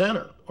in the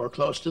center or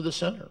close to the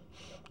center.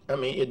 I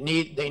mean,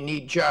 they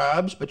need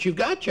jobs, but you've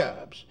got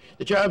jobs.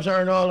 The jobs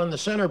aren't all in the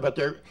center, but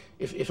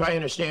if I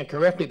understand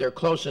correctly, they're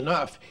close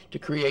enough to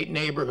create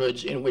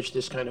neighborhoods in which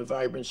this kind of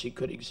vibrancy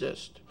could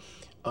exist.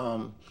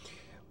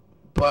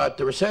 But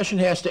the recession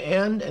has to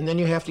end, and then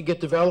you have to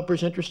get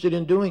developers interested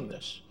in doing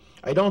this.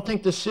 I don't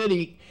think the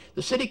city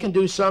can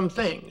do some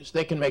things.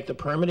 They can make the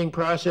permitting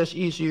process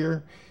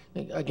easier.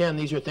 Again,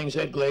 these are things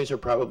Ed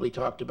Glazer probably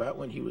talked about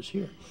when he was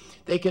here.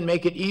 They can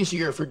make it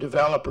easier for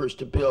developers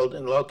to build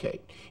and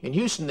locate. In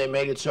Houston, they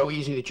made it so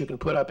easy that you can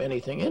put up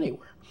anything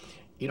anywhere.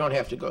 You don't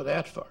have to go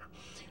that far.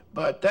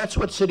 But that's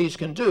what cities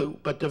can do.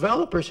 But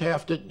developers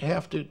have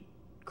to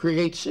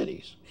create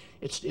cities.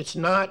 It's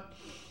not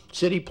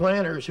city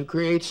planners who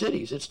create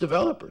cities. It's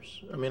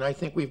developers. I mean, I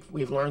think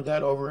we've learned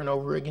that over and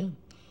over again.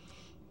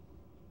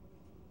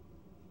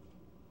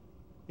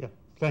 Yeah,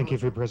 thank you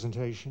for your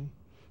presentation.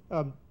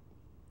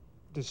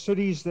 The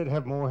cities that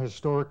have more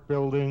historic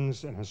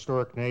buildings and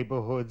historic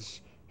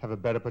neighborhoods have a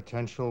better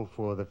potential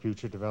for the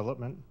future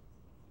development?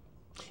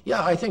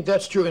 Yeah, I think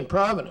that's true in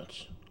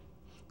Providence.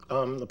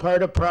 The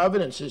part of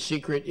Providence's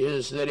secret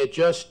is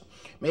that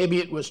maybe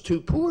it was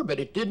too poor, but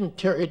it didn't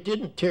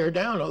tear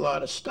down a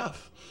lot of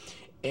stuff.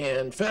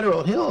 And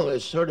Federal Hill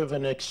is sort of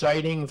an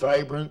exciting,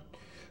 vibrant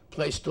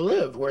place to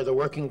live, where the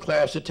working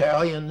class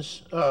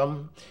Italians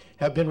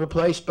have been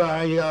replaced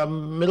by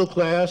middle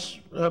class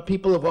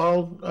people of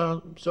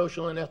all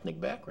social and ethnic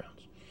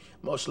backgrounds,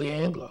 mostly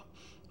Anglo.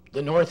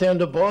 The North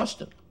End of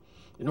Boston.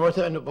 The North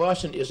End of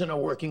Boston isn't a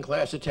working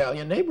class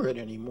Italian neighborhood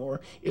anymore.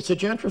 It's a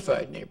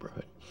gentrified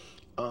neighborhood.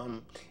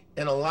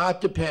 And a lot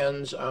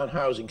depends on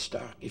housing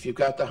stock. If you've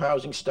got the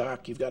housing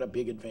stock, you've got a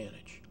big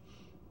advantage.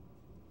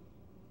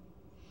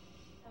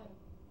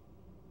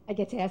 I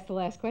get to ask the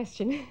last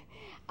question.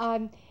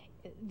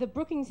 The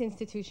Brookings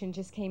Institution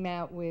just came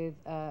out with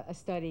a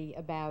study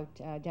about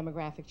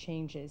demographic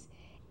changes,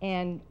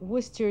 and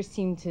Worcester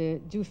seemed to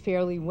do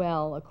fairly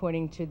well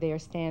according to their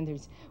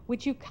standards.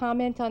 Would you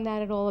comment on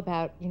that at all,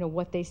 about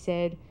what they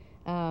said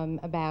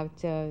about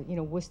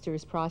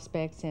Worcester's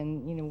prospects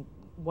and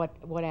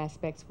what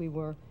aspects we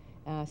were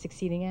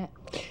succeeding at?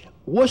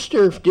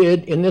 Worcester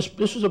did, in this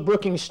was a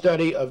Brookings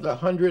study of the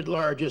 100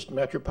 largest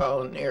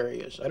metropolitan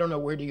areas. I don't know,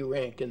 where do you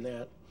rank in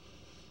that?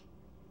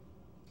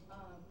 I'm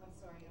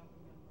sorry, I don't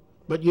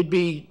remember. But you'd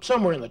be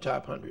somewhere in the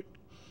top 100,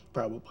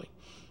 probably.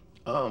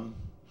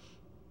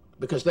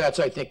 Because that's,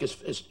 I think,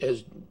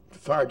 as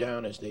far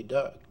down as they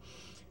dug.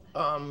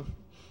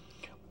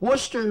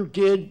 Worcester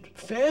did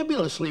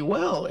fabulously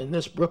well in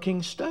this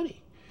Brookings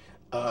study.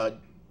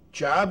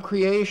 Job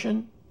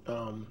creation,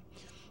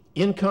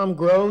 income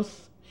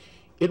growth.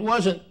 It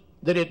wasn't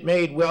that it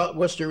made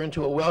Worcester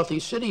into a wealthy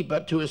city,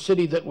 but to a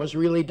city that was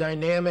really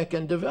dynamic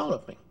and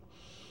developing.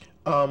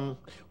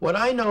 What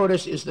I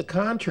notice is the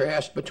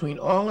contrast between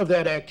all of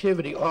that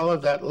activity, all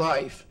of that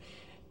life,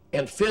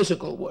 and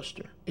physical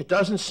Worcester. It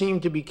doesn't seem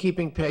to be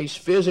keeping pace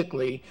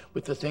physically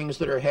with the things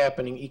that are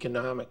happening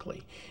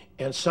economically.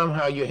 And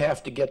somehow you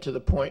have to get to the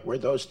point where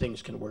those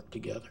things can work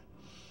together.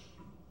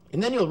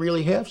 And then you'll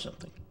really have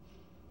something.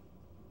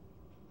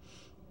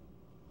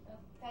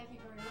 Thank you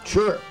very much.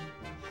 Sure.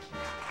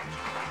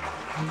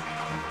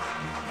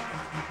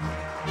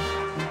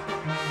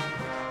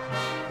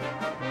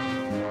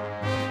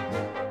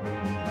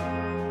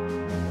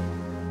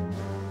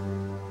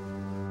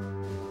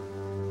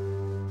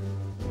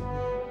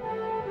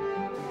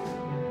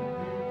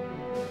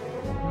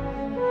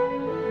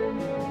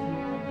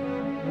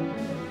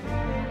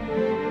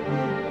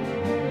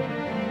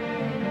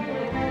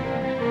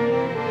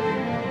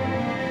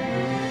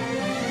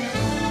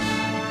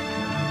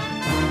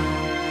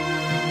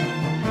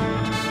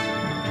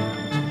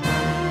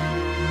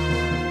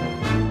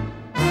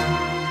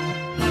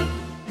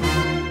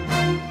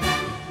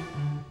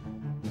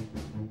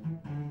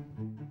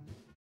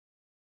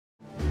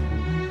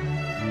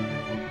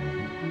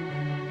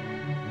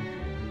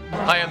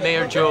 Hi, I'm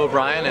Mayor Joe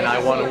O'Brien, and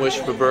I want to wish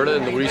Roberta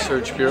and the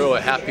Research Bureau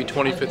a happy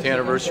 25th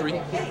anniversary.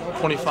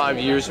 25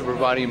 years of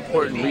providing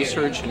important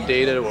research and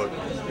data to our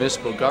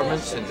municipal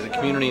governments and to the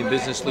community and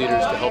business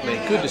leaders to help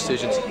make good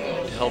decisions to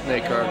help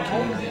make our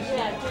community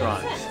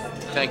thrive.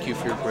 Thank you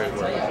for your great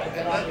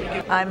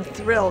work. I'm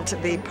thrilled to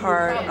be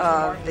part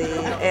of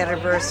the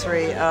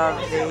anniversary of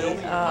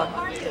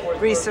the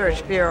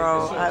Research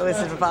Bureau. I was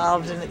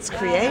involved in its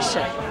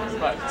creation.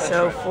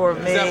 So for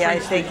me, I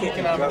think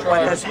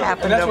what has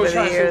happened over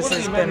the years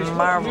has been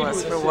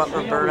marvelous for what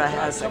Roberta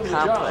has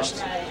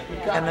accomplished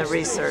and the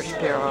Research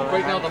Bureau,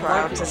 and I'm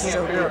proud to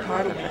still be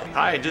part of it.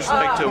 Hi, I'd just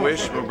like to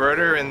wish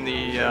Roberta and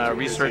the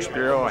Research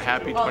Bureau a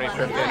happy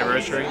 25th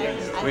anniversary.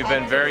 We've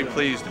been very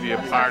pleased to be a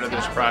part of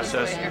this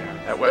process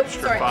at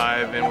Webster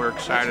 5, and we're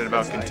excited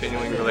about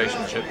continuing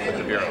relationship with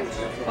the Bureau.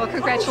 Well,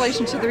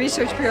 congratulations to the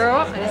Research Bureau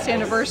on its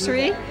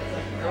anniversary.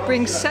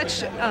 Brings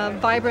such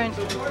vibrant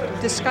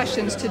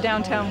discussions to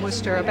downtown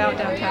Worcester, about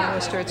downtown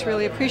Worcester. It's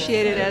really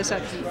appreciated as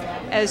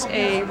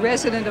a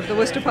resident of the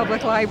Worcester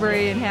Public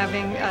Library, and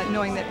having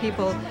knowing that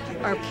people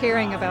are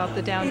caring about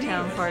the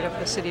downtown part of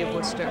the city of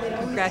Worcester.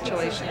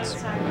 Congratulations.